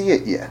don't see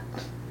it yet.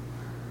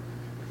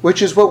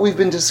 Which is what we've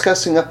been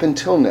discussing up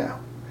until now.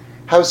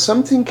 How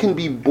something can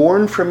be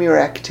born from your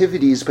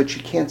activities, but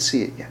you can't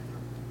see it yet.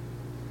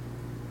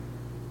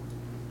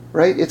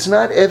 Right? It's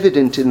not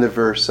evident in the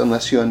verse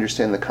unless you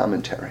understand the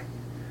commentary.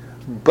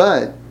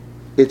 But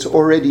it's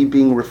already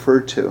being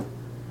referred to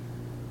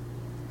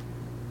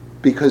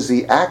because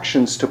the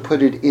actions to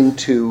put it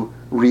into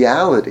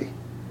reality,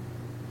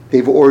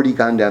 they've already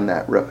gone down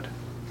that road.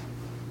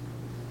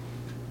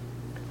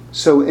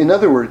 So in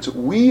other words,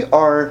 we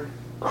are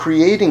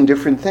creating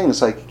different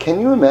things. Like, can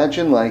you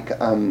imagine let's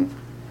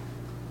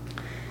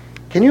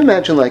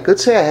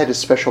say I had a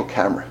special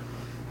camera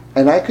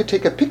and I could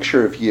take a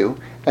picture of you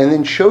and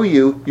then show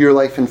you your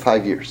life in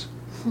 5 years,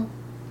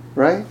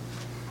 right?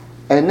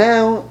 And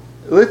now,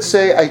 let's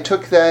say I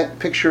took that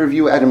picture of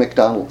you at a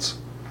McDonald's,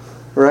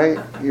 right?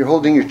 You're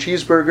holding your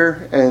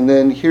cheeseburger, and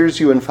then here's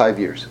you in 5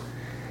 years.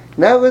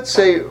 Now let's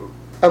say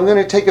I'm going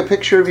to take a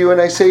picture of you, and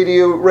I say to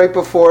you right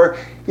before,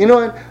 you know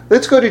what,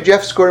 let's go to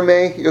Jeff's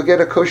Gourmet, you'll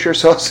get a kosher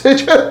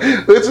sausage.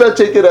 Let's not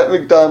take it at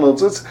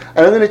McDonald's.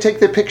 And I'm going to take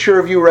the picture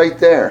of you right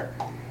there.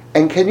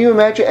 And can you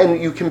imagine,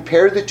 and you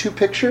compare the two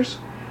pictures?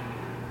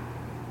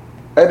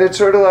 And it's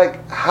sort of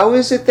like, how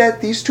is it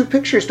that these two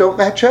pictures don't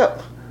match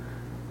up?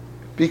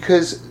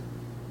 Because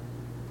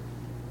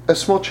a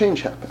small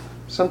change happened.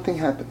 Something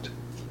happened.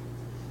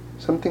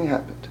 Something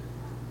happened.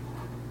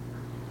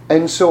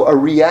 And so a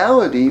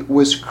reality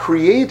was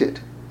created,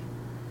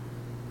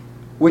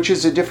 which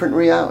is a different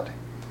reality.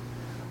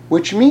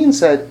 Which means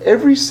that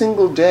every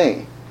single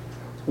day,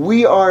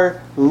 we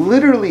are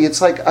literally, it's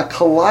like a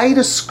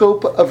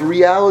kaleidoscope of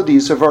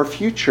realities of our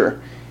future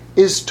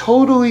is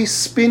totally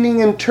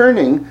spinning and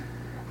turning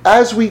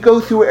as we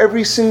go through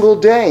every single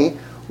day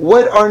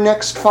what our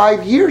next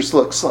 5 years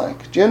looks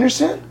like. Do you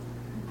understand?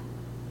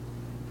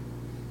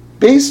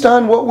 Based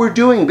on what we're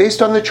doing,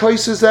 based on the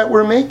choices that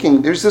we're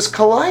making, there's this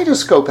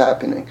kaleidoscope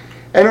happening,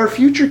 and our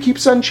future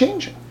keeps on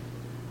changing.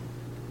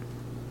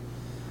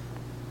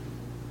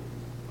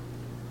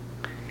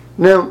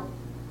 Now,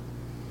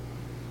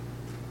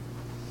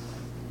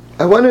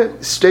 I want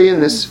to stay in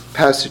this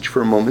passage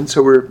for a moment,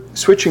 so we're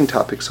switching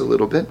topics a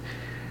little bit,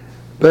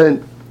 but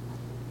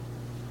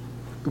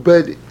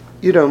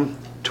you know,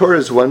 Torah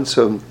is one,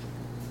 so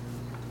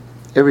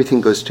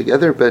everything goes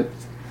together. But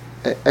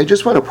I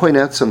just want to point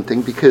out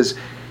something, because,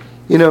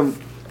 you know,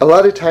 a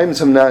lot of times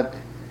I'm not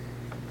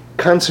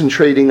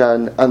concentrating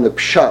on the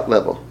pshat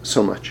level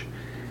so much.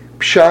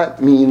 Pshat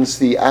means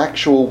the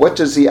actual, what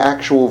does the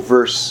actual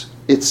verse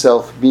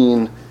itself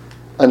mean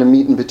on a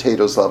meat and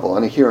potatoes level,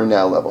 on a here and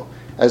now level,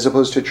 as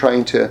opposed to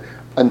trying to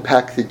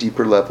unpack the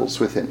deeper levels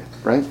within it,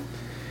 right?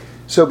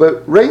 So,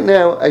 but right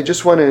now, I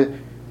just want to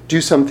do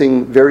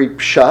something very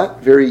pshat,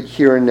 very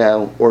here and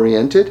now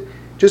oriented,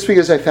 just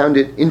because I found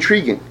it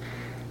intriguing.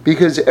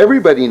 Because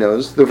everybody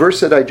knows the verse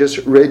that I just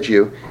read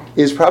you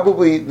is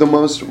probably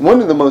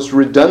one of the most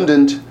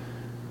redundant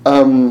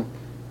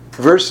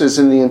verses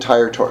in the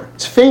entire Torah.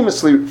 It's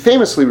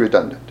famously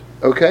redundant.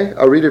 Okay,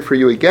 I'll read it for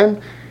you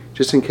again,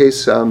 just in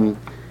case you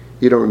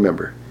don't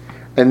remember.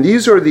 And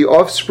these are the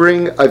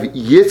offspring of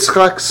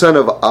Yitzchak, son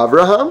of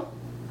Avraham.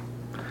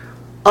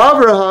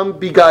 Avraham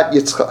begot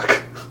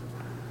Yitzchak.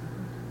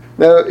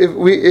 Now,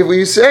 if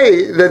we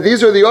say that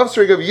these are the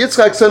offspring of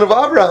Yitzchak, son of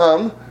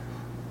Avraham,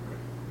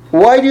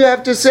 why do you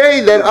have to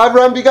say that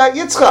Avraham begot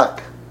Yitzchak?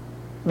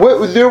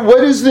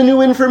 What is the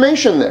new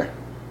information there?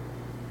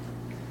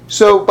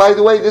 So, by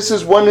the way, this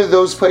is one of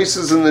those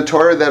places in the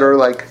Torah that are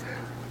like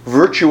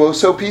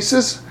virtuoso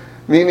pieces,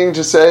 meaning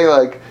to say,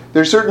 like,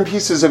 there's certain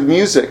pieces of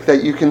music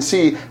that you can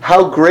see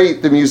how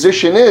great the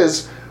musician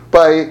is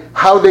by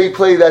how they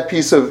play that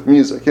piece of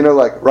music,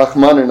 like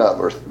Rachmaninoff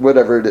or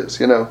whatever it is,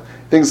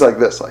 things like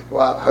this, like,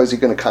 wow, how is he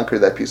going to conquer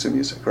that piece of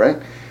music, right?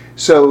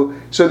 So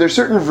there's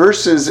certain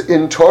verses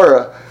in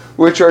Torah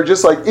which are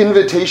just like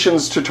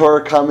invitations to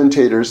Torah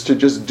commentators to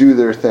just do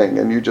their thing,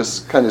 and you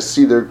just kind of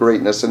see their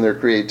greatness and their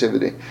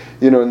creativity,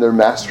 and their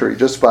mastery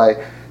just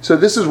by. So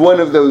this is one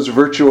of those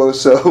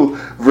virtuoso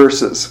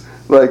verses.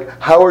 Like,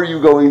 how are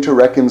you going to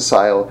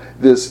reconcile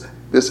this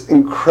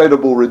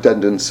incredible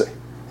redundancy?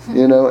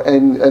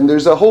 And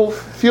there's a whole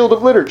field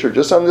of literature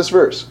just on this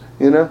verse.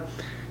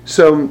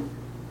 So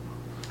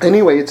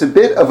anyway, it's a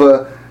bit of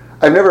a.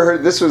 I've never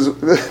heard this is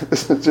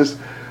just.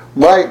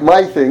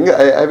 My thing,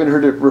 I haven't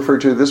heard it referred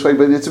to this way,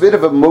 but it's a bit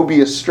of a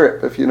Mobius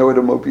strip, if you know what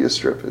a Mobius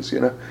strip is,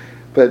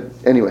 But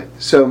anyway,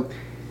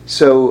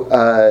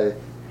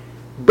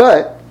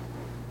 but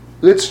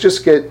let's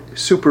just get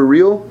super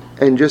real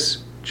and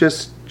just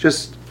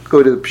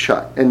go to the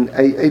pshat. And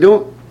I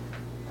don't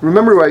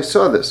remember where I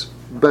saw this,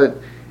 but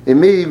it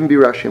may even be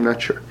Rashi, I'm not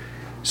sure.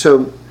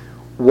 So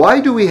why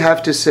do we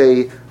have to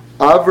say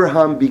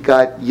Avraham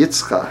begot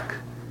Yitzchak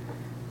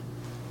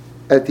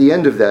at the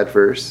end of that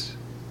verse,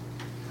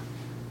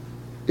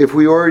 if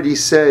we already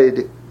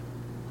said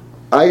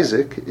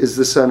Isaac is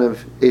the son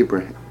of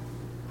Abraham?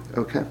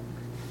 Okay.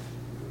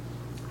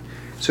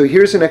 So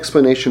here's an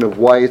explanation of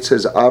why it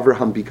says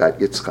Avraham begot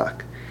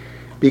Yitzchak.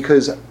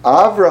 Because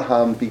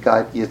Avraham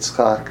begot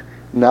Yitzchak,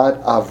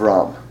 not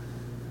Avram.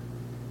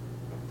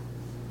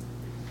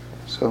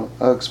 So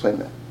I'll explain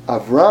that.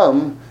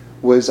 Avram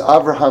was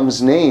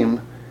Avraham's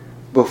name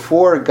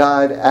before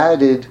God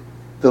added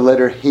the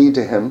letter He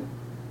to him,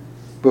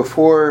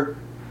 before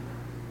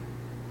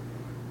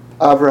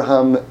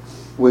Avraham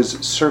was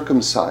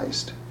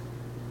circumcised,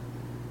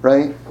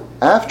 right?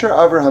 After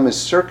Avraham is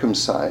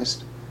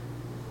circumcised,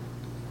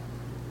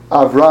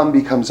 Avram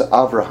becomes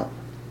Avraham.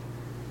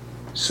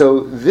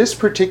 So this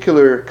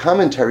particular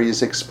commentary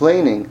is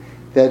explaining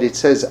that it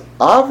says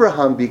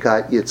Avraham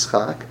begot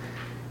Yitzchak,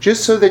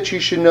 just so that you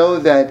should know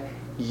that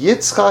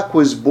Yitzchak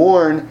was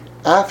born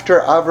after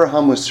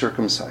Avraham was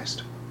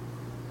circumcised,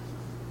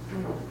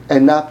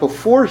 and not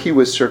before he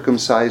was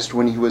circumcised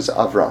when he was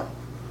Avram.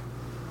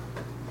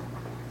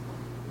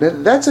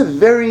 That's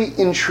very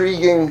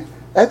intriguing.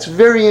 That's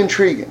very,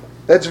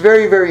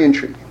 very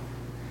intriguing.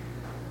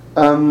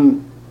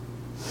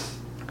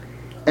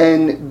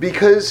 And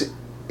because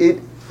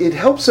it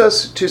helps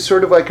us to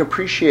sort of like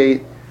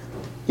appreciate,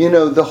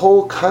 the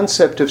whole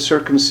concept of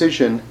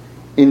circumcision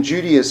in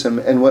Judaism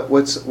and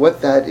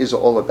what that is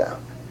all about.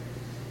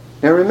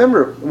 Now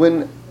remember,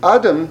 when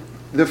Adam,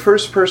 the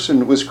first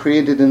person, was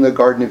created in the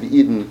Garden of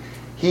Eden,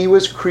 he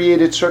was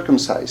created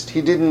circumcised.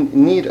 He didn't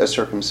need a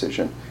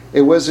circumcision.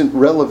 It wasn't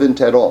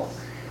relevant at all.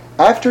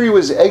 After he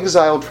was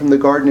exiled from the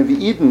Garden of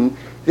Eden,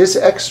 this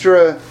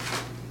extra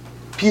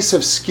piece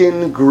of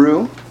skin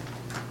grew,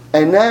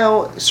 and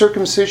now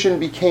circumcision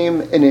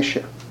became an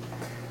issue.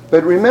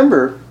 But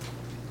remember,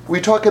 we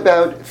talk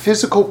about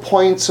physical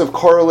points of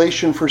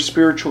correlation for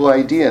spiritual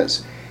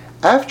ideas.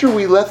 After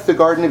we left the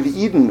Garden of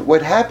Eden,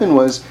 what happened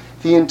was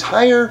the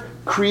entire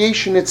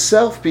creation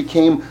itself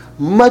became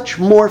much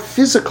more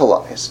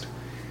physicalized.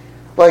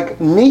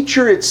 Like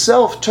nature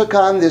itself took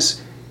on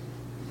this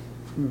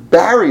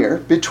barrier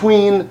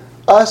between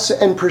us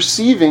and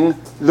perceiving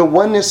the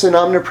oneness and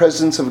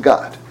omnipresence of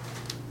God.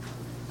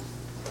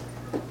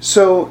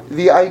 So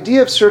the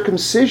idea of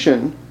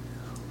circumcision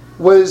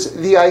was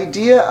the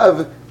idea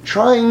of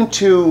trying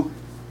to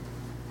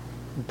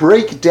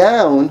break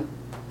down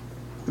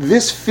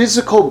this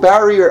physical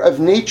barrier of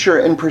nature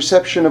and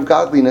perception of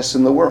godliness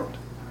in the world.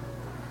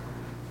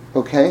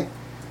 Okay?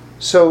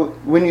 So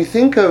when you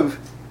think of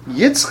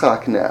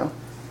Yitzchak now,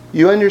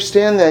 you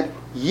understand that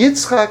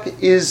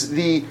Yitzchak is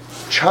the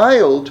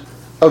child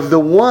of the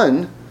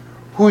one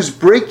who's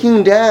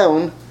breaking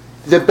down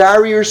the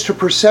barriers to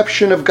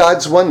perception of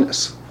God's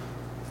oneness.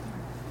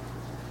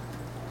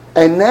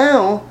 And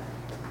now,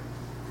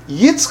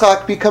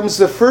 Yitzchak becomes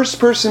the first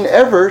person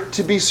ever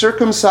to be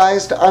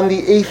circumcised on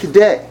the 8th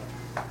day.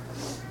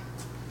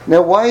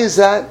 Now, why is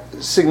that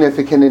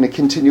significant in a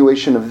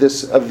continuation of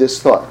this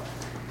thought?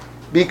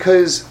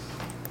 Because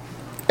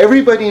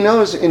everybody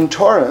knows in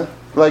Torah,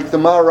 like the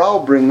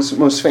Maharal brings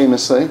most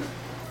famously,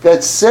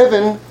 that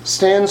 7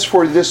 stands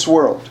for this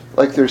world.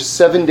 Like there's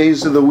 7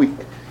 days of the week.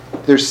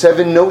 There's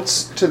 7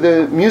 notes to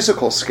the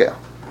musical scale.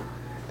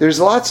 There's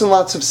lots and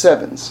lots of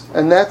 7s,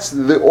 and that's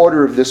the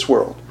order of this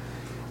world.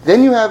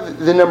 Then you have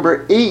the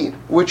number 8,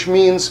 which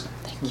means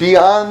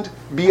beyond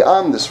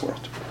this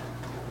world.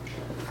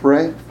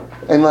 Right?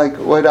 And like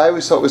what I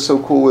always thought was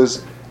so cool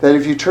was that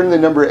if you turn the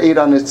number 8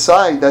 on its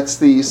side, that's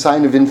the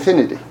sign of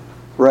infinity.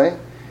 Right?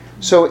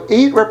 So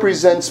 8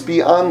 represents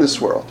beyond this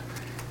world.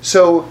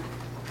 So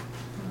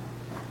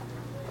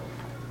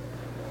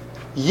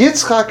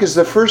Yitzchak is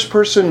the first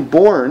person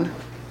born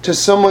to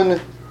someone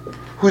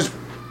who's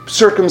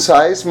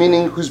circumcised,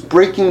 meaning who's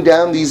breaking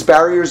down these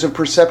barriers of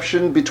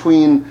perception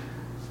between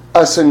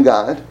us and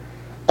God.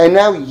 And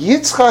now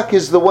Yitzchak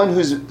is the one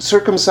who's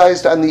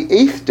circumcised on the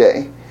 8th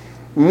day,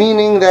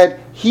 meaning that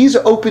he's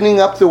opening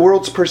up the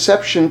world's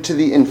perception to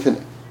the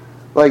infinite.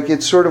 Like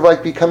it's sort of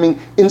like becoming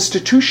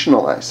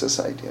institutionalized, this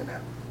idea now.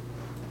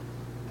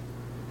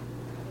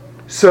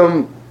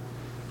 So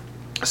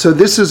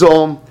this is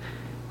all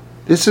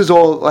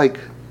like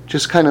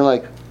just kind of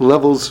like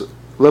levels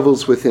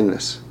within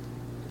this.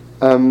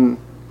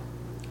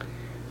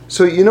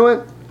 So you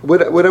know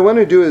what I want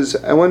to do is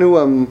I'm going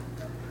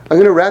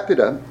to wrap it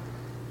up,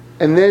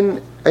 and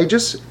then I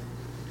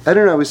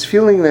don't know, I was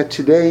feeling that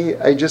today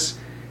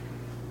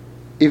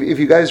if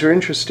you guys are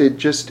interested,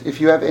 just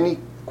if you have any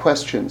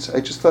questions,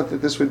 I just thought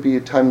that this would be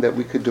a time that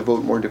we could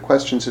devote more to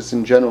questions. Just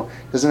in general,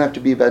 it doesn't have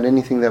to be about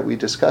anything that we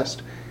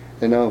discussed,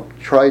 and I'll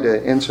try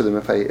to answer them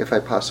if I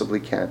possibly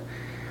can.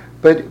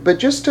 But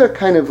just to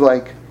kind of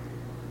like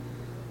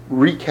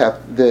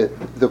recap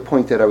the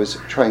point that I was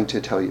trying to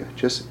tell you,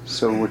 just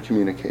so we're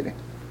communicating.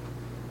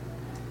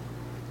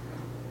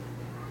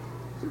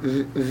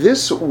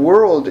 This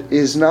world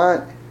is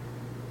not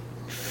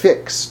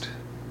fixed,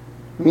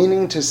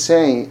 meaning to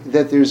say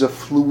that there's a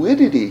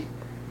fluidity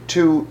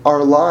to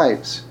our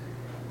lives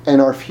and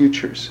our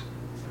futures.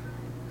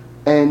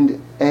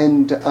 And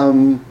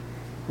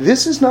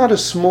this is not a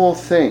small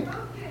thing.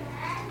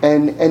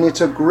 And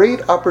it's a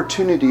great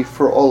opportunity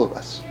for all of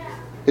us.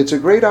 It's a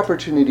great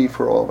opportunity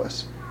for all of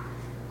us.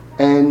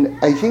 And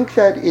I think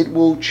that it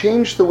will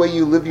change the way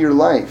you live your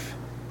life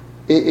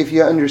if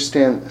you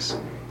understand this.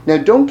 Now,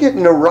 don't get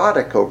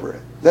neurotic over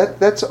it.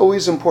 That's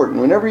always important.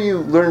 Whenever you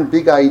learn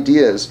big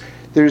ideas,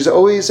 there's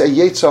always a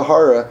Yetzer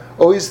Hara,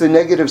 always the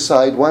negative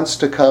side wants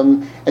to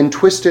come and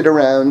twist it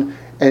around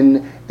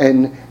and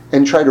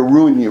try to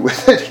ruin you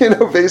with it,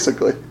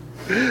 basically.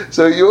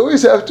 So you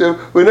always have to,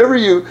 whenever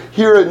you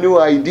hear a new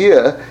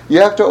idea, you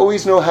have to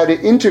always know how to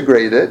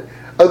integrate it.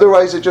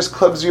 Otherwise, it just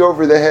clubs you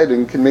over the head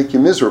and can make you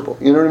miserable.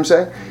 You know what I'm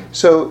saying?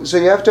 So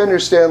you have to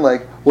understand,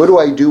 like, what do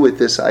I do with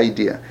this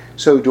idea?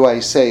 So do I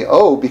say,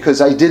 oh,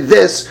 because I did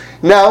this,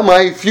 now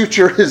my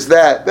future is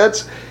that?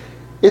 That's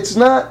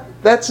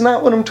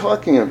not what I'm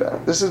talking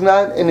about. This is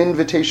not an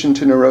invitation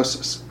to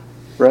neurosis,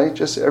 right?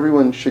 Just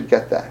everyone should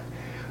get that.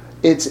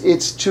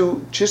 It's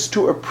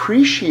to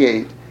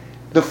appreciate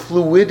the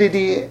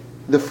fluidity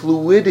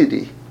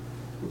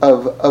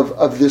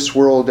of this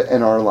world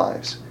and our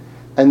lives,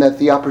 and that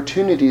the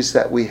opportunities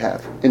that we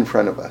have in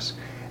front of us.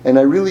 And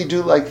I really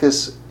do like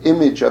this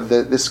image of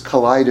this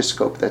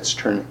kaleidoscope that's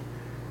turning,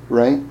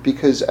 right?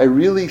 Because I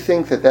really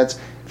think that that's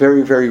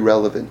very, very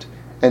relevant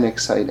and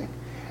exciting.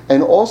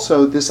 And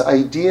also this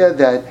idea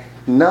that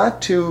not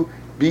to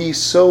be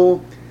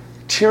so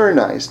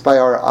tyrannized by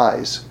our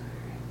eyes,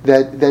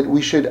 that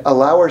we should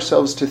allow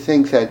ourselves to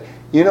think that,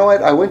 you know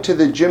what, I went to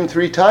the gym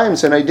 3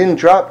 times and I didn't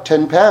drop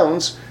 10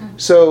 pounds,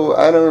 so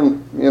I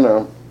don't,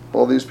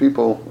 all these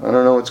people, I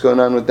don't know what's going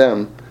on with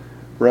them,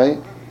 right?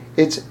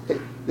 It's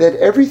that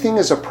everything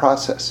is a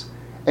process.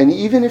 And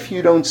even if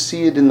you don't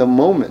see it in the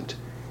moment,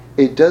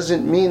 it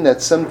doesn't mean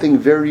that something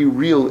very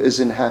real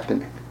isn't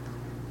happening,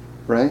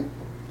 right?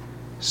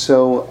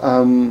 So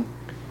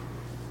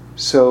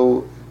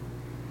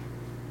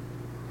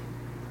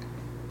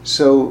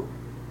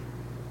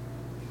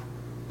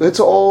let's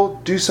all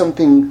do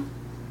something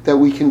that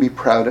we can be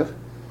proud of,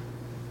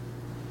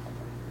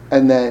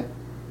 and that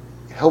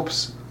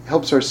helps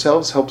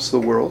ourselves, helps the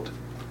world,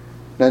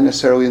 not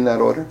necessarily in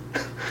that order,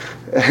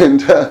 and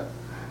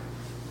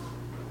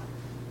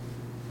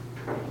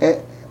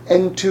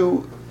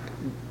to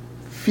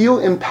feel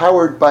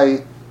empowered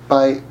by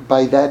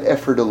that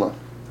effort alone.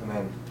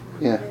 Amen.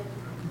 Yeah.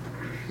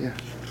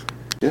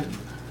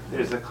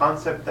 There's a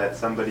concept that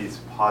somebody's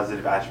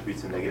positive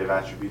attributes and negative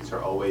attributes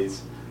are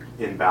always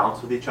in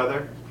balance with each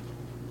other,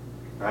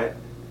 right?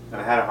 And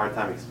I had a hard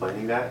time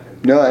explaining that.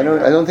 No, I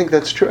don't think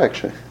that's true,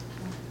 actually.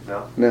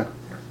 No?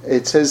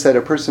 It says that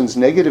a person's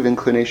negative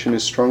inclination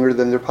is stronger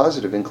than their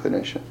positive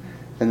inclination,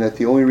 and that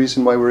the only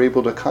reason why we're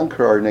able to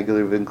conquer our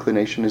negative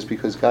inclination is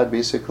because God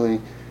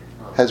basically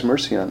has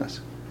mercy on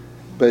us.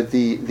 But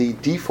the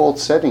default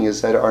setting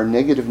is that our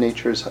negative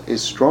nature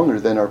is stronger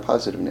than our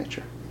positive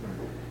nature.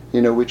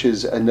 Which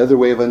is another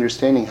way of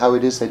understanding how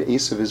it is that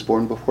Esav is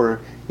born before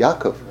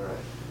Yaakov.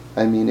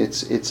 I mean,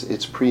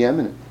 it's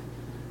preeminent.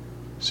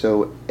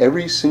 So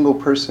every single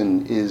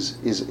person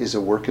is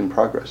a work in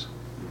progress.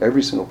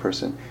 Every single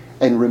person.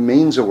 And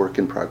remains a work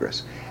in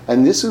progress.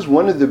 And this is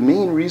one of the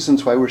main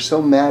reasons why we're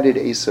so mad at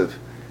Esav,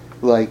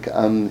 like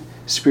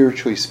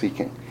spiritually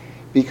speaking.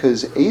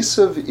 Because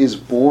Esav is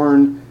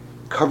born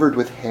covered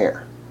with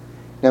hair.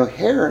 Now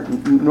hair,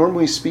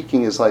 normally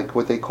speaking, is like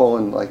what they call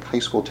in like high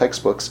school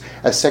textbooks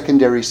a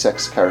secondary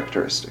sex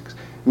characteristic.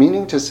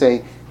 Meaning to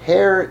say,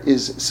 hair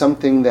is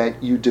something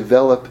that you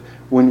develop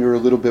when you're a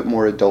little bit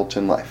more adult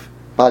in life.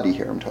 Body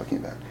hair I'm talking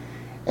about.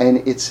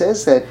 And it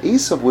says that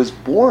Esav was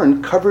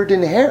born covered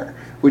in hair,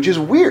 which is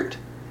weird.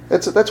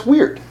 That's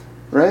weird,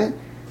 right?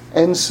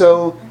 And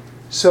so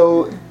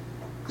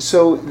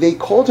so they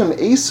called him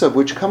Esav,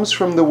 which comes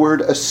from the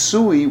word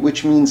asui,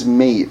 which means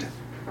made,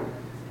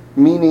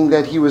 meaning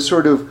that he was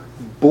sort of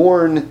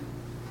born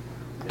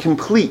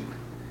complete.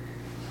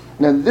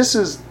 Now this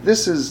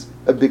is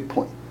a big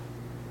point.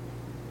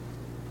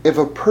 If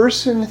a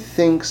person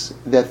thinks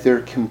that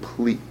they're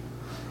complete,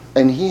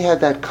 and he had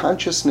that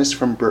consciousness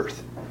from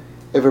birth,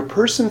 if a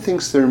person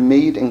thinks they're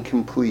made and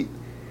complete,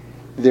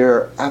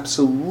 they're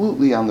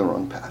absolutely on the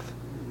wrong path.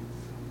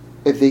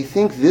 If they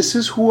think this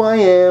is who I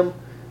am,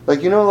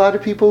 like, a lot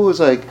of people who's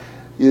like,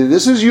 yeah,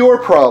 this is your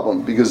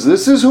problem because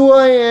this is who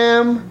I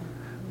am,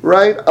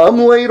 right? I'm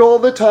late all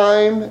the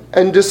time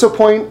and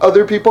disappoint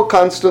other people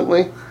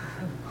constantly.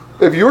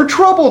 If you're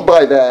troubled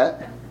by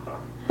that,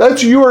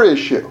 that's your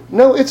issue.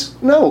 No,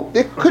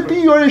 it could be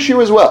your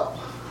issue as well.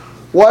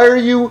 Why are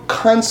you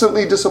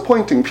constantly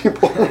disappointing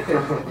people?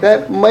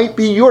 That might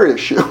be your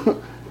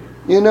issue.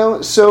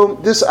 So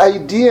this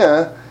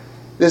idea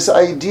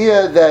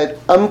that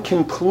I'm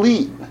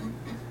complete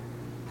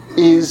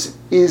is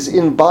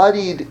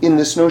embodied in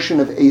this notion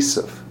of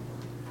Esav,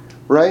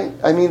 right?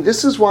 I mean,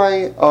 this is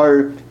why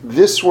our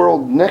this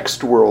world,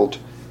 next world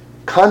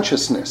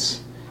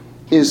consciousness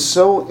is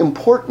so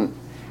important,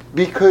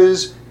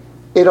 because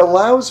it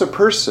allows a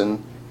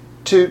person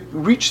to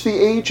reach the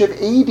age of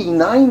 80,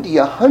 90,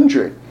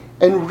 100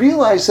 and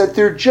realize that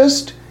they're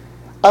just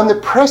on the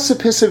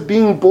precipice of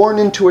being born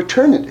into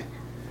eternity.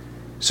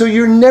 So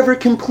you're never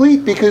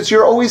complete because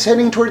you're always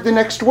heading toward the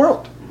next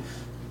world.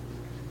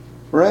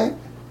 Right?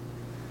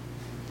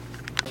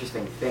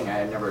 Interesting thing,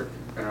 I don't know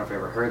if I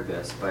ever heard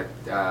this, but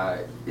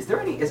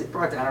is it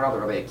brought down at all that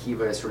Rabbi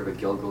Akiva is sort of a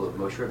Gilgal of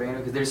Moshe Rabbeinu?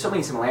 Because there's so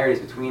many similarities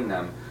between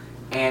them.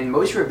 And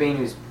Moshe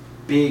Rabbeinu's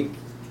big,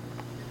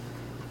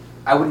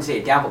 I wouldn't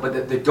say a downfall,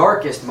 but the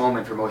darkest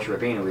moment for Moshe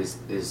Rabbeinu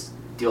is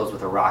deals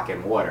with a rock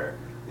and water.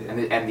 Yeah.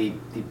 And the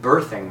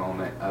birthing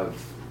moment of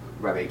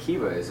Rabbi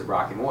Akiva is a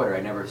rock and water.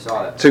 I never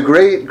saw that. It's a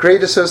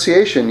great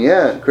association.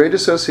 Yeah, great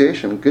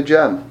association. Good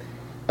job.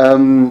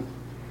 Well,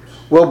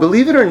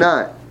 believe it or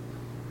not,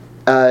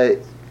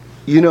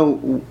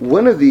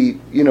 one of the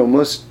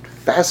most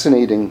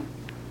fascinating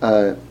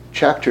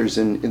chapters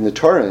in the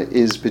Torah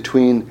is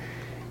between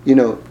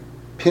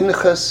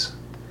Pinchas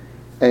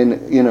and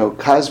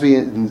Cosby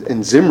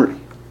and Zimri,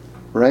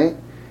 right?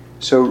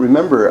 So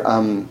remember,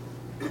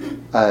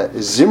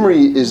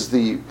 Zimri is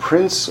the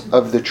prince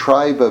of the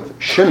tribe of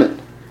Shimon,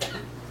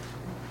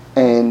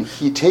 and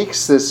he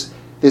takes this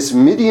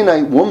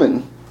Midianite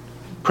woman,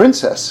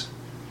 princess,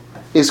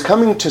 is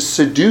coming to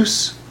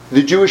seduce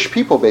the Jewish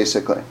people,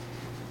 basically.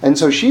 And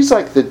so she's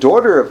like the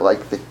daughter of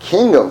like the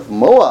king of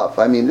Moab.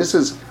 I mean,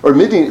 or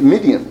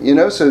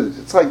Midian, so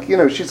it's like,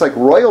 she's like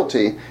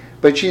royalty,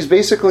 but she's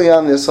basically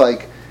on this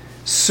like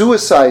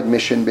suicide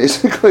mission,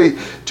 basically,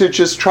 to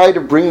just try to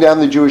bring down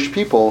the Jewish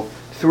people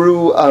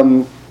through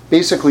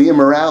basically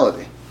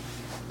immorality.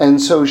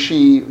 And so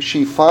she's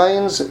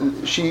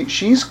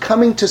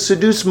coming to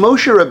seduce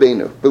Moshe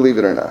Rabbeinu, believe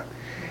it or not.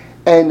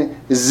 And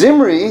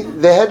Zimri,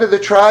 the head of the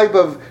tribe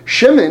of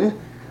Shimon,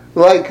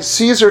 like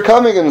sees her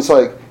coming and it's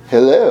like,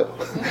 hello,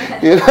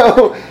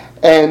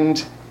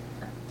 and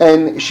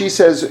she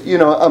says,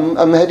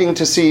 I'm heading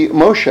to see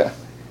Moshe,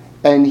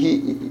 and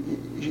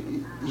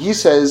he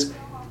says,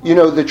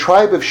 the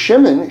tribe of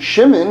Shimon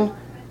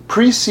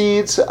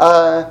precedes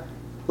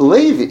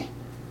Levi,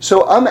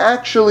 so I'm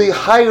actually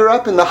higher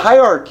up in the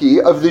hierarchy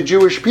of the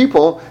Jewish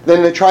people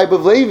than the tribe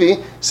of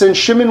Levi, since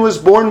Shimon was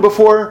born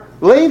before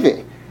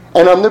Levi,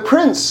 and I'm the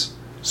prince.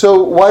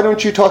 So why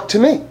don't you talk to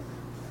me?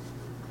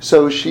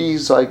 So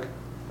she's like,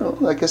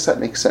 well, I guess that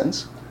makes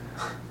sense.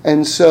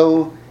 And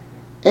so,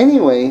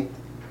 anyway,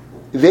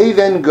 they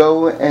then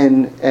go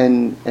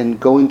and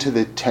go into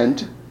the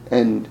tent,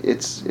 and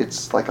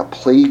it's like a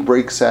plague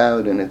breaks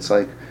out, and it's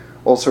like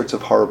all sorts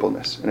of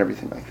horribleness and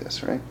everything like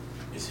this, right?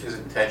 Is his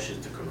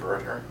intention to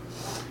convert her?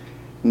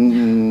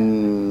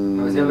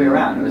 It was the other way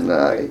around.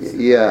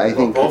 Yeah, I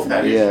think. Both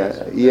had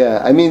issues.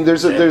 Yeah. I mean,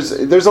 there's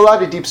a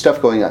lot of deep stuff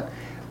going on,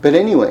 but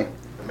anyway.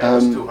 The man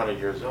was 200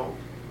 years old.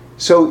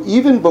 So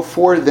even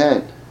before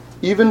then,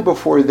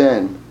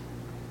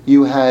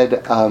 you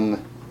had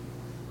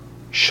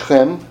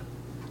Shechem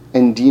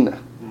and Dinah.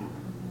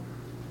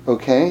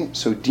 Okay,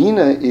 so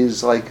Dinah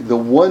is like the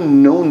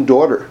one known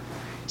daughter.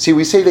 See,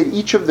 we say that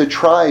each of the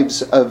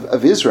tribes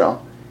of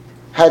Israel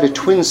had a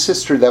twin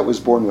sister that was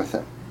born with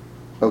them.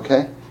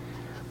 Okay,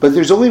 but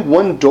there's only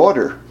one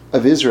daughter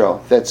of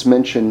Israel that's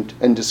mentioned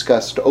and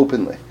discussed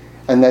openly,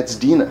 and that's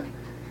Dinah.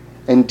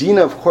 And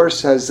Dinah, of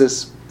course, has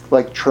this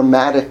like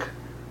traumatic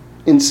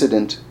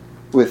incident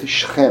with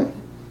Shechem.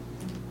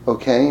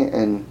 Okay,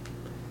 and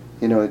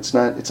it's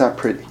not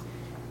pretty,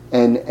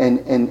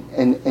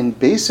 and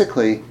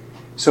basically,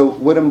 so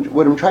what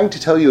I'm trying to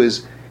tell you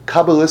is,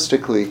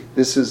 Kabbalistically,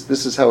 this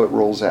is how it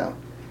rolls out,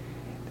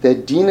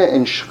 that Dinah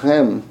and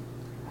Shechem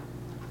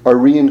are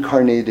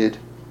reincarnated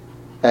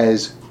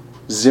as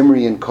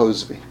Zimri and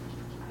Cosby,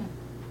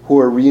 who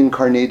are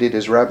reincarnated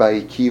as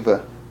Rabbi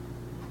Akiva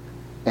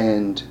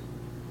and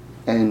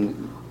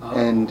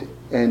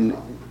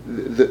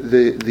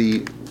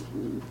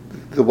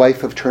the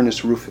wife of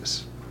Turnus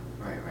Rufus.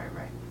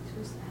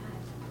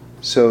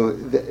 So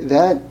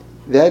that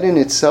in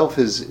itself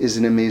is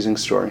an amazing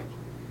story.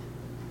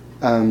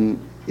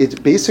 It's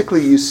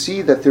basically, you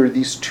see that there are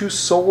these two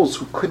souls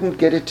who couldn't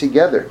get it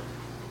together,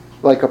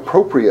 like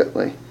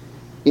appropriately,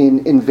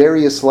 in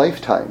various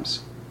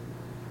lifetimes,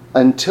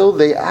 until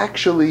they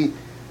actually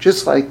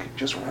just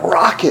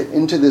rocket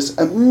into this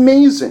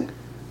amazing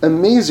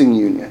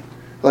union,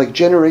 like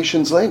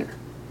generations later.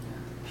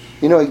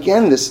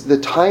 Again, the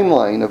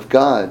timeline of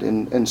God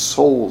and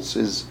souls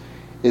is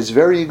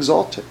very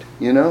exalted.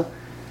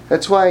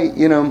 That's why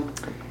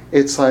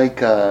it's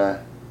like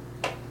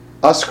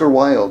Oscar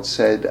Wilde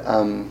said,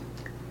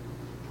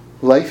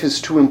 life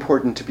is too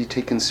important to be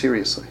taken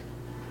seriously.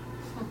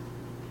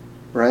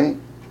 Right?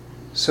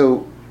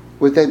 So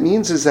what that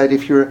means is that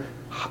if you're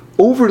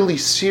overly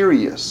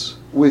serious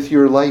with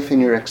your life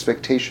and your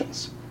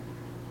expectations,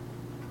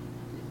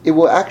 it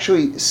will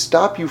actually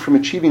stop you from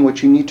achieving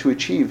what you need to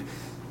achieve,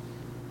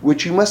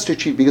 which you must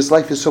achieve because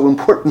life is so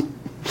important.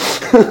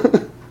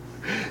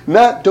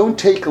 Don't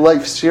take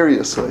life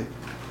seriously.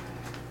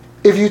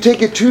 If you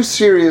take it too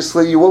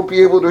seriously, you won't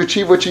be able to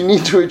achieve what you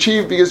need to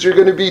achieve because you're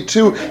going to be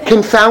too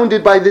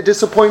confounded by the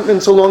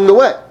disappointments along the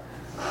way.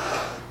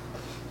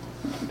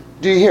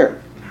 Do you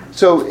hear?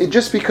 So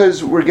just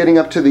because we're getting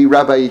up to the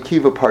Rabbi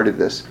Akiva part of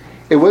this,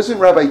 it wasn't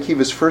Rabbi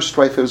Akiva's first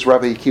wife, it was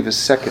Rabbi Akiva's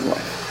second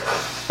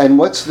wife. And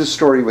what's the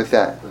story with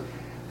that?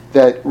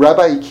 That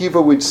Rabbi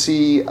Akiva would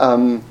see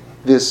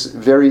this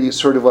very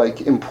sort of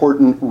like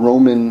important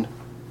Roman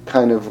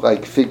kind of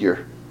like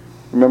figure.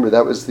 Remember,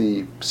 that was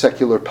the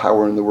secular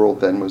power in the world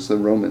then, was the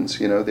Romans.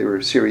 They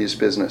were serious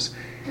business.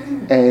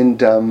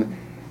 And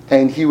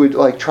he would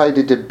like try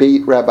to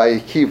debate Rabbi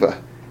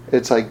Akiva.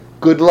 It's like,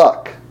 good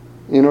luck.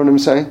 You know what I'm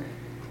saying?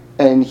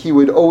 And he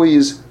would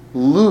always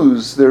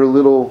lose their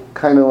little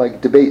kind of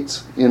like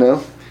debates,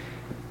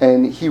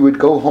 And he would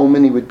go home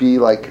and he would be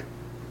like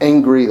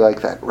angry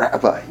like that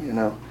rabbi,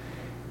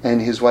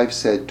 And his wife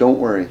said, don't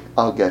worry,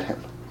 I'll get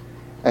him.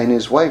 And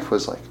his wife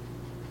was like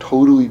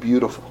totally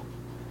beautiful.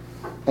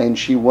 And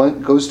she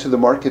goes to the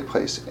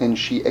marketplace and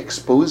she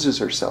exposes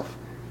herself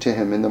to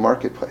him in the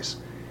marketplace.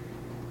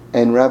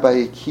 And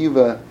Rabbi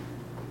Akiva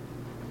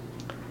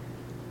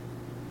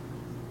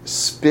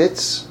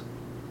spits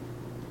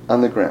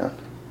on the ground,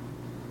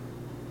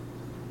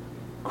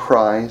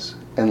 cries,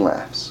 and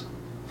laughs.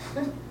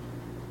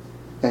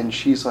 And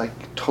she's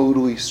like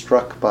totally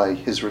struck by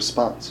his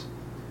response.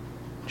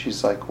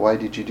 She's like, why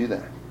did you do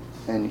that?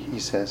 And he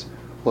says,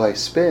 well, I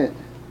spit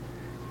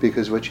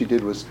because what you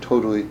did was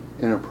totally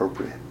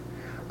inappropriate.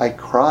 I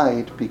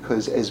cried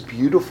because as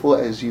beautiful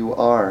as you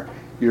are,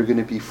 you're going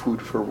to be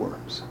food for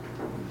worms.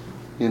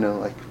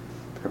 Like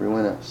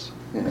everyone else,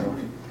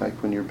 like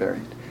when you're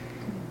buried.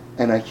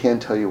 And I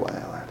can't tell you why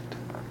I laughed.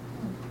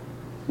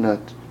 No,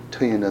 I'll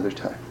tell you another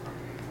time.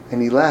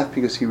 And he laughed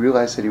because he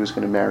realized that he was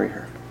going to marry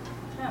her.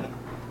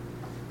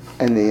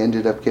 And they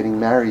ended up getting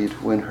married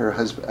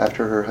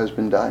after her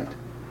husband died.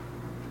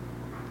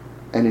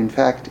 And in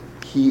fact,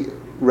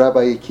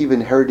 Rabbi Akiva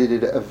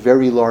inherited a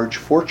very large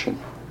fortune,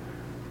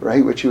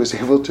 right, which he was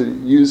able to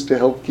use to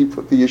help keep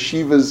the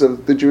yeshivas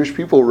of the Jewish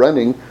people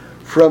running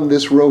from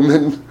this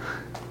Roman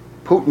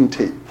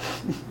potentate.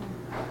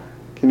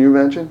 Can you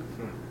imagine?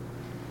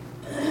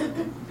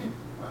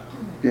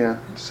 Yeah,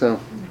 so.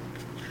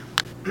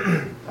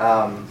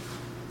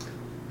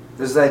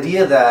 There's the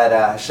idea that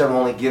Hashem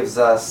only gives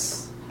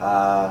us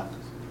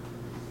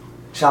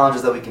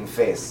challenges that we can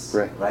face,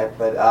 right?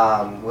 But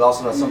we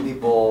also know some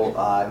people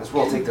in this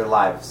world take their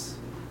lives.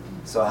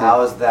 So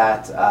how is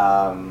that?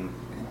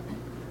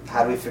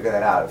 How do we figure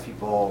that out? If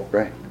people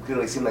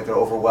clearly seem like they're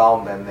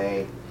overwhelmed and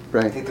they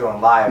take their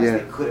own lives,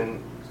 they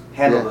couldn't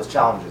handle those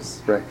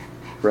challenges.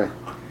 Right.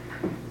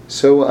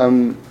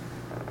 So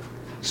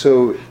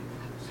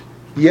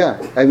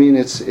yeah, I mean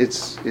it's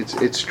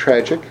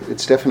tragic.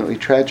 It's definitely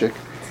tragic.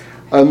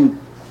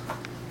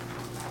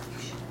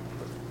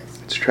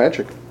 It's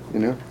tragic,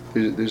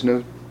 There's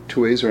no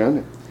two ways around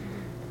it.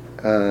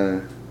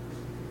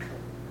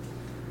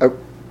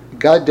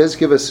 God does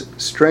give us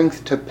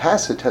strength to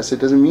pass a test. It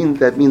doesn't mean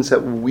that means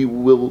that we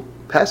will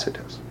pass a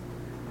test.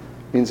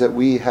 It means that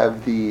we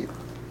have the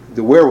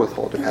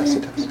wherewithal to pass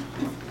a test.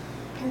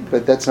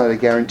 But that's not a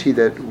guarantee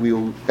that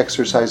we'll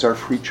exercise our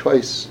free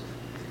choice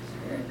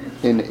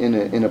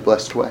in a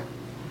blessed way.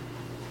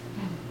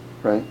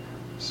 Right?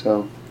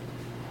 So,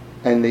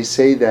 and they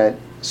say that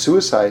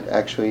suicide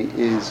actually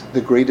is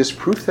the greatest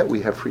proof that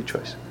we have free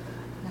choice.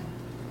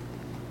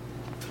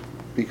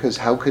 Because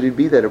how could it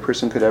be that a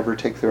person could ever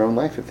take their own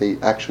life if they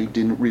actually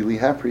didn't really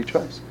have free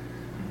choice?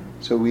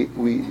 So we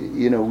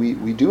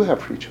do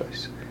have free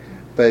choice,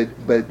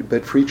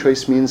 but free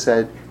choice means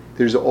that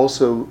there's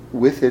also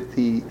with it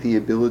the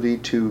ability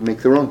to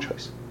make the wrong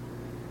choice.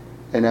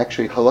 And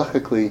actually,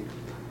 halakhically,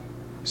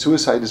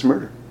 suicide is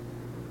murder.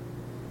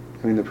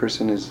 I mean, the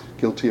person is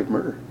guilty of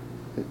murder.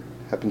 It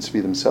happens to be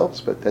themselves,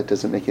 but that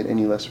doesn't make it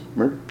any less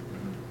murder.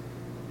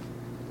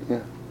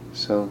 Yeah.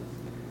 So.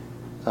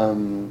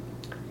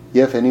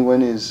 If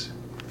anyone is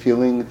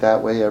feeling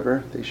that way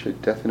ever, they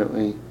should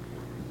definitely,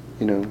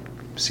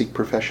 seek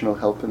professional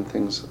help and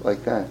things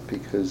like that,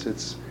 because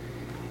it's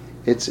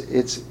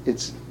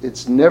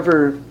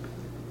never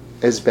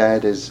as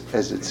bad as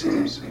it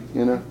seems.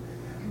 You know,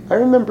 I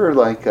remember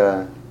like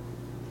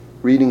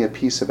reading a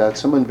piece about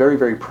someone very,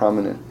 very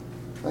prominent.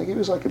 Like he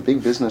was like a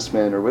big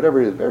businessman or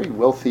whatever, a very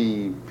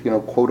wealthy, you know,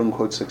 quote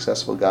unquote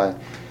successful guy.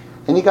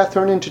 And he got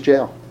thrown into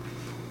jail.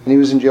 And he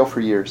was in jail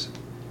for years.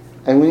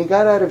 And when he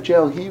got out of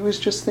jail, he was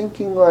just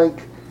thinking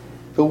like,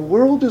 the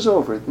world is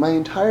over. My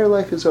entire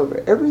life is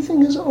over.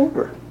 Everything is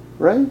over,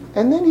 right?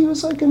 And then he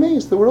was like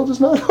amazed. The world is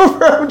not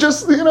over. I'm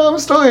just, you know, I'm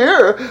still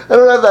here. I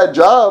don't have that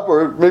job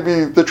or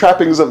maybe the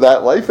trappings of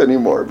that life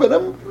anymore, but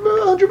I'm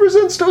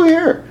 100% still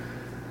here.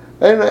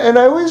 And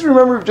I always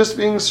remember just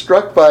being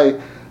struck by,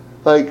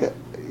 like,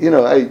 you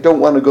know, I don't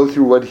want to go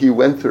through what he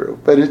went through,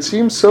 but it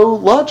seems so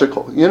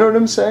logical. You know what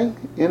I'm saying?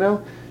 You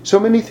know, so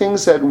many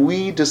things that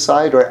we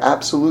decide are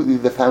absolutely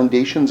the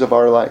foundations of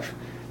our life,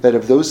 that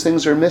if those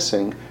things are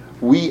missing,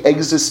 we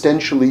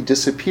existentially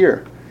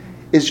disappear,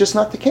 is just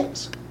not the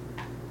case.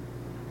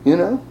 You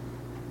know?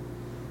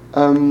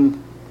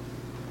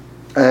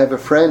 I have a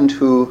friend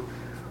who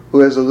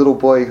has a little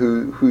boy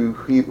who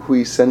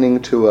he's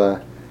sending to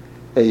a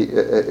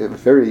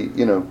very,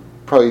 you know,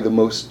 probably the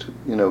most,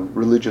 you know,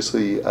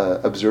 religiously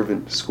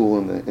observant school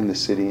in the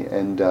city,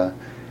 and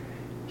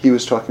he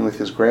was talking with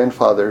his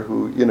grandfather,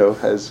 who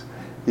has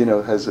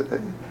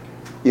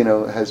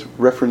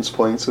reference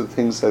points of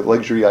things like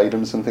luxury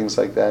items and things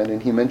like that,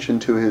 and he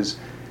mentioned to his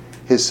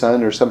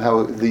son, or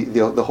somehow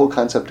the whole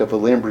concept of a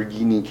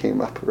Lamborghini came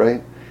up,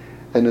 right?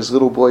 And his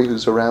little boy,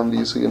 who's around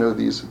these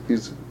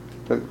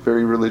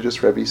very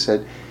religious Rebbe,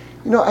 said,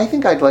 you know, I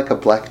think I'd like a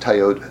black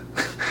Toyota,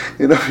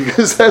 you know,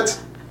 because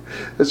that's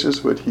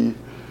just what he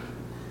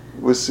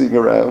was seeing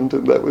around,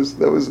 and that was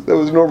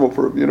normal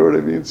for him. You know what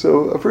I mean?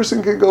 So a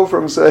person can go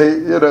from, say,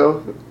 you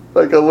know,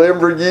 like a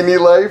Lamborghini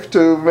life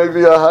to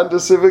maybe a Honda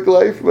Civic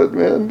life, but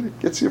man, it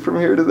gets you from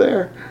here to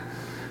there.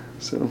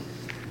 So.